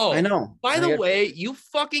 Oh, I know. By the way, you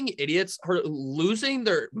fucking idiots are losing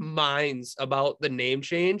their minds about the name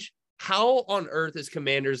change. How on earth is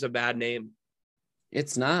Commanders a bad name?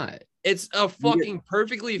 It's not. It's a fucking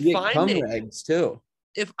perfectly fine name. Eggs too.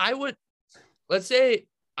 If I would, let's say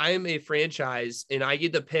I am a franchise and I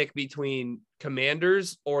get to pick between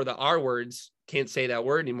Commanders or the R words, can't say that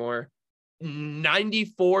word anymore.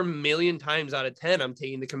 94 million times out of 10, I'm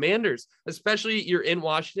taking the Commanders, especially you're in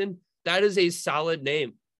Washington. That is a solid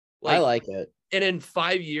name. I like it. And in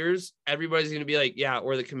 5 years, everybody's going to be like, yeah,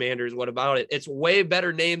 we're the Commanders. What about it? It's way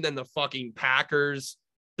better name than the fucking Packers,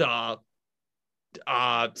 the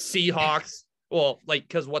Seahawks. Well, like,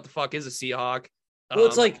 because what the fuck is a Seahawk? Well,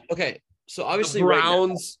 it's like, okay, so obviously Browns. Right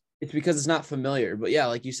now, it's because it's not familiar. But yeah,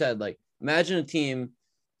 like you said, like imagine a team,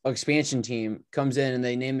 an expansion team comes in and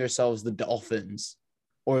they name themselves the Dolphins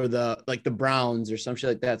or the Browns or some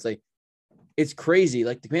shit like that. It's like, it's crazy.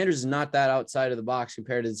 Like the Commanders is not that outside of the box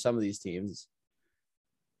compared to some of these teams.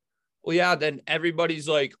 Well, yeah, then everybody's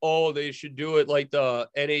like, oh, they should do it like the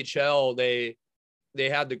NHL. They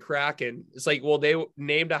had the Kraken. It's like, well, they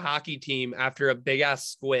named a hockey team after a big ass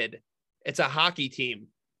squid. It's a hockey team.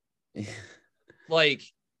 like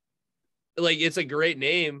it's a great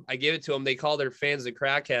name. I give it to them. They call their fans the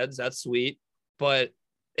Crackheads. That's sweet. But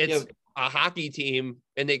it's a hockey team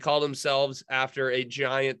and they call themselves after a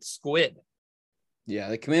giant squid. Yeah,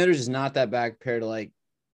 the Commanders is not that bad compared to like,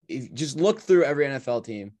 if just look through every NFL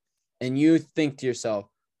team and you think to yourself,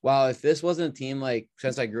 wow, if this wasn't a team like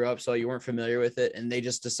since I grew up, so you weren't familiar with it and they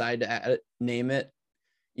just decided to name it,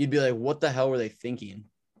 you'd be like, what the hell were they thinking?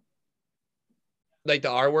 Like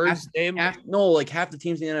the R words name? Like half the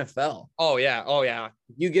teams in the NFL. Oh, yeah.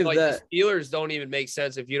 You give like the Steelers don't even make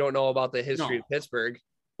sense if you don't know about the history of Pittsburgh.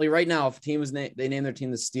 Like right now, if a team was they name their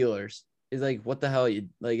team the Steelers, it's like, what the hell?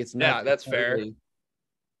 It's not. Yeah, that's fair.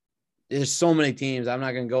 There's so many teams. I'm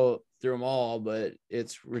not going to go through them all, but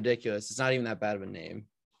it's ridiculous. It's not even that bad of a name.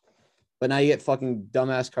 But now you get fucking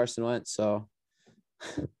dumbass Carson Wentz. So,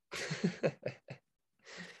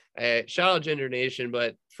 hey, shout out Ginger Nation,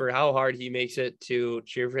 but for how hard he makes it to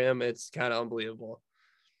cheer for him, it's kind of unbelievable.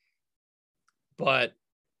 But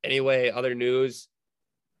anyway, other news.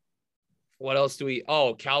 What else do we?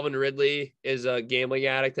 Oh, Calvin Ridley is a gambling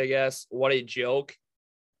addict, I guess. What a joke.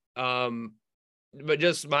 But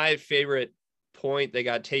just my favorite point that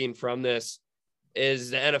got taken from this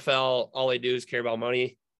is the NFL, all they do is care about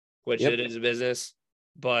money, which it is a business.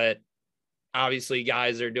 But obviously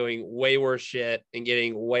guys are doing way worse shit and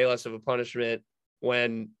getting way less of a punishment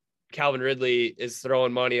when Calvin Ridley is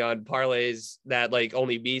throwing money on parlays that like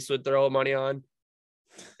only beasts would throw money on.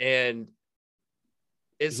 And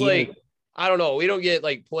it's like, I don't know. We don't get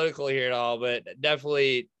like political here at all, but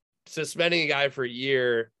definitely suspending a guy for a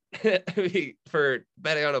year for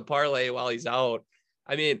betting on a parlay while he's out.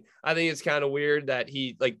 I mean, I think it's kind of weird that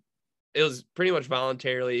he like, it was pretty much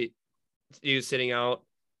voluntarily he was sitting out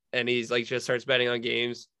and he's like, just starts betting on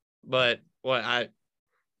games. But a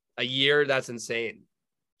year, that's insane.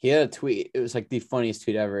 He had a tweet. It was like the funniest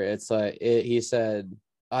tweet ever. It's like, he said,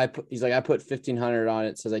 I put 1,500 on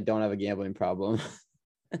it. Says I don't have a gambling problem.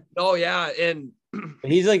 Oh yeah. And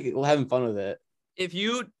he's like having fun with it. If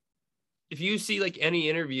you see like any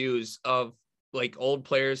interviews of like old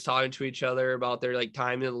players talking to each other about their like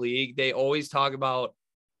time in the league, they always talk about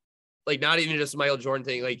like not even just Michael Jordan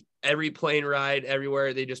thing. Like every plane ride,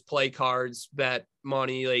 everywhere they just play cards, bet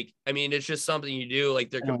money. Like, I mean, it's just something you do. Like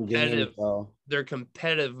they're competitive. They're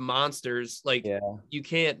competitive monsters. Like you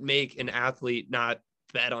can't make an athlete not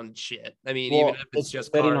bet on shit. I mean, even if it's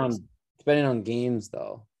just betting cards. It's betting on games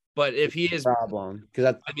though. But if he is problem,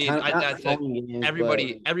 because I mean,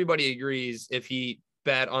 everybody agrees if he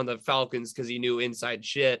bet on the Falcons because he knew inside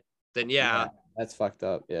shit, then yeah, that's fucked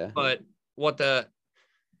up. Yeah. But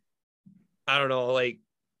I don't know, like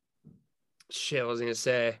shit, I was gonna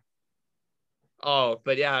say. Oh,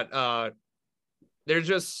 but yeah, there's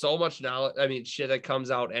just so much knowledge. I mean, shit that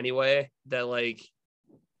comes out anyway that like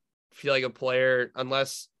I feel like a player,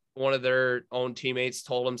 unless one of their own teammates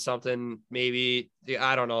told him something, maybe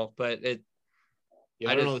I don't know, but I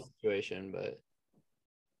don't know the situation, but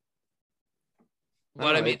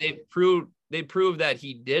I mean, they proved that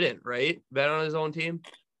he didn't, right? Bet on his own team.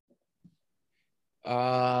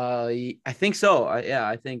 I think so.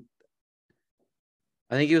 I think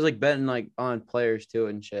he was like betting like on players too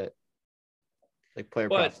and shit. Like player.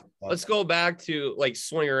 But let's go back to like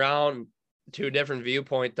swing around to a different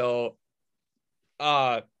viewpoint though.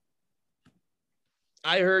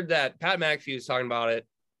 I heard that Pat McAfee was talking about it.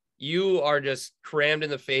 You are just crammed in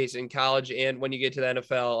the face in college and when you get to the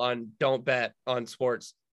NFL on don't bet on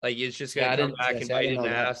sports. Like it's just gonna come back and bite in the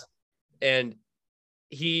ass. And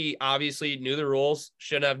he obviously knew the rules,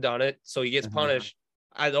 shouldn't have done it, so he gets punished.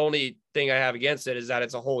 The only thing I have against it is that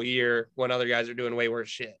it's a whole year when other guys are doing way worse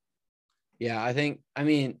shit. Yeah,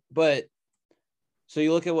 but so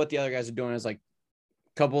you look at what the other guys are doing is like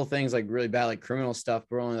a couple of things like really bad, like criminal stuff,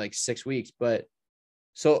 but only like 6 weeks. But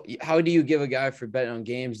so how do you give a guy for betting on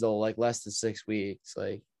games though, like less than 6 weeks?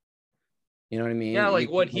 Like, you know what I mean? Yeah, like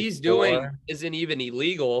what he's doing isn't even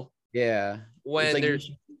illegal. Yeah. When like,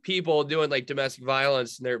 there's people doing like domestic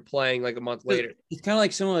violence and they're playing like a month later. It's kind of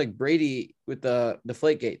like someone like Brady with the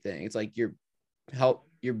Deflategate thing. It's like you're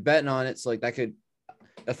betting on it, so like that could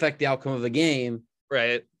affect the outcome of the game.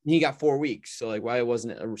 Right. He got 4 weeks, so like why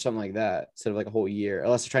wasn't it something like that instead of like a whole year?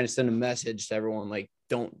 Unless they're trying to send a message to everyone like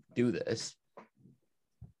don't do this.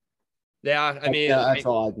 Yeah, I mean that's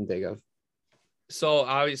all I can think of. So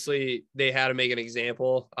obviously they had to make an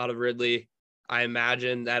example out of Ridley. I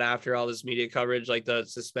imagine that after all this media coverage, like the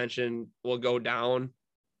suspension will go down.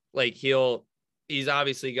 Like he's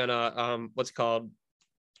obviously gonna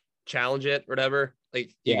challenge it or whatever.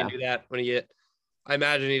 Like you can do that when I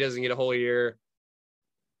imagine he doesn't get a whole year.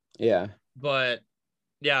 Yeah. But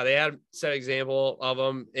yeah, they had set example of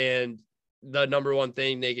him, and the number one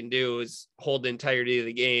thing they can do is hold the entirety of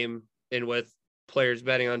the game. And with players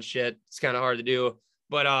betting on shit, it's kind of hard to do.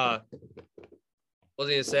 But what was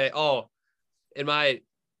I gonna say? Oh, in my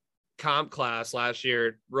comp class last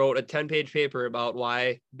year, wrote a 10-page paper about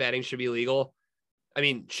why betting should be legal. I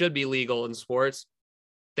mean, should be legal in sports.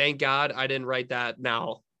 Thank God I didn't write that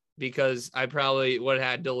now, because I probably would have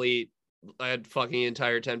had to delete a fucking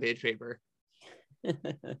entire 10-page paper.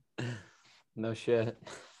 No shit.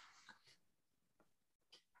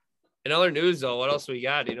 In other news though, what else we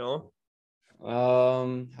got, I don't know.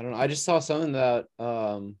 I just saw something that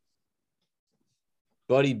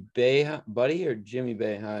Buddy or Jimmy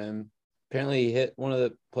Boeheim apparently he hit one of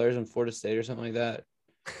the players in Florida State or something like that.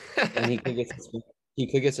 And he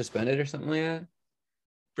could get suspended or something like that.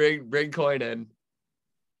 Bring coin in.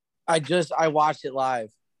 I watched it live.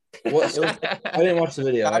 I didn't watch the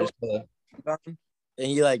video. And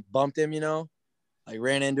he like bumped him, like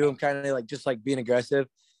ran into him, kind of like just like being aggressive.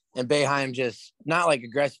 And Boeheim just not like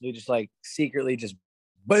aggressively, just like secretly just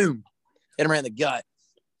boom, hit him right in the gut.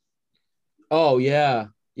 Oh yeah.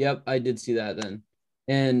 Yep, I did see that then.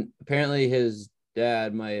 And apparently his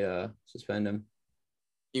dad might suspend him.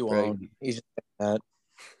 He won't. He's that.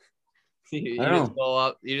 You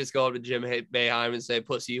just go up to Jim Boeheim and say,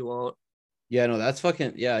 "Pussy, you won't." Yeah, no, that's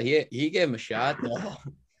fucking he gave him a shot. Do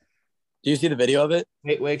you see the video of it?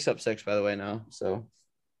 Wake's up 6, by the way, now. So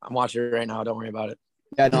I'm watching it right now. Don't worry about it.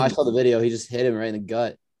 Yeah, no, I saw the video. He just hit him right in the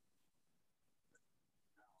gut.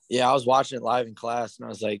 Yeah, I was watching it live in class, and I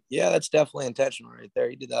was like, yeah, that's definitely intentional right there.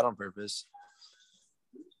 He did that on purpose.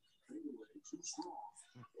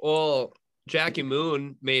 Well, Jackie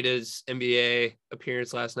Moon made his NBA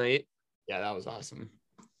appearance last night. Yeah, that was awesome.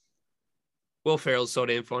 Will Ferrell's so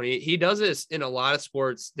damn funny. He does this in a lot of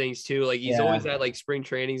sports things too. Like he's always at like spring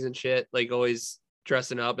trainings and shit, like always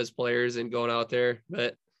dressing up as players and going out there.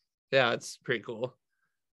 But yeah, it's pretty cool.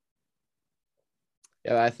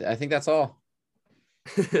 Yeah, I think that's all.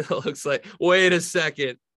 It looks like, wait a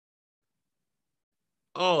second.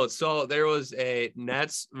 Oh, so there was a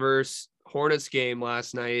Nets versus Hornets game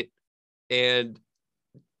last night, and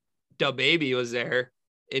DaBaby was there,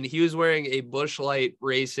 and he was wearing a Busch Light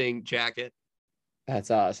racing jacket.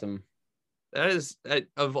 That's awesome. That is,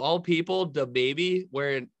 of all people, the baby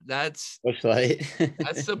wearing that's Busch Light.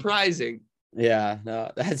 that's surprising. Yeah,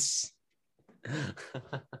 no, that's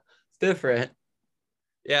it's different.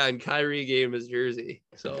 Yeah, and Kyrie gave him his jersey.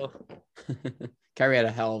 So Kyrie had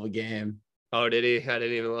a hell of a game. oh, did he? I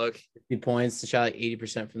didn't even look. 50 points, shot like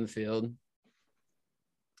 80% from the field.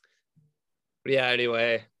 But yeah,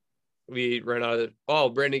 anyway, we ran out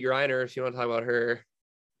of Brittany Griner, if you want to talk about her.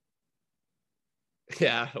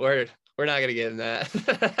 Yeah, we're not gonna get in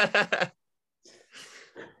that.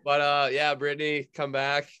 But yeah, Brittany, come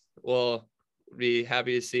back. We'll be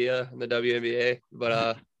happy to see you in the WNBA.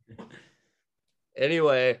 But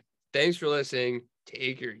anyway, thanks for listening.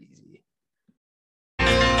 Take her easy.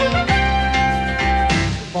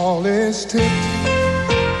 Ball is tipped.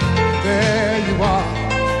 There you are.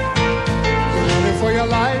 You're running for your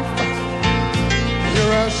life.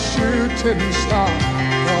 You're a shooting star.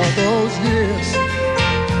 All those years,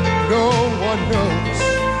 no one knows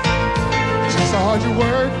just how hard you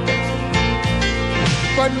work.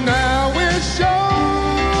 But now it shows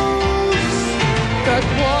that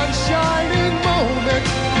one shining moment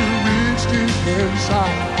you reached deep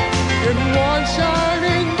inside. In one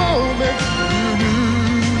shining moment you knew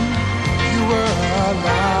you were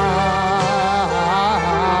alive.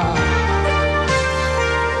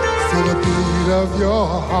 Feel the beat of your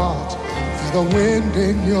heart, feel the wind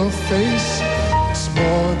in your face. It's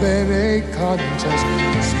more than a contest,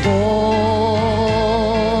 it's more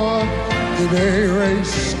than a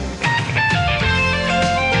race.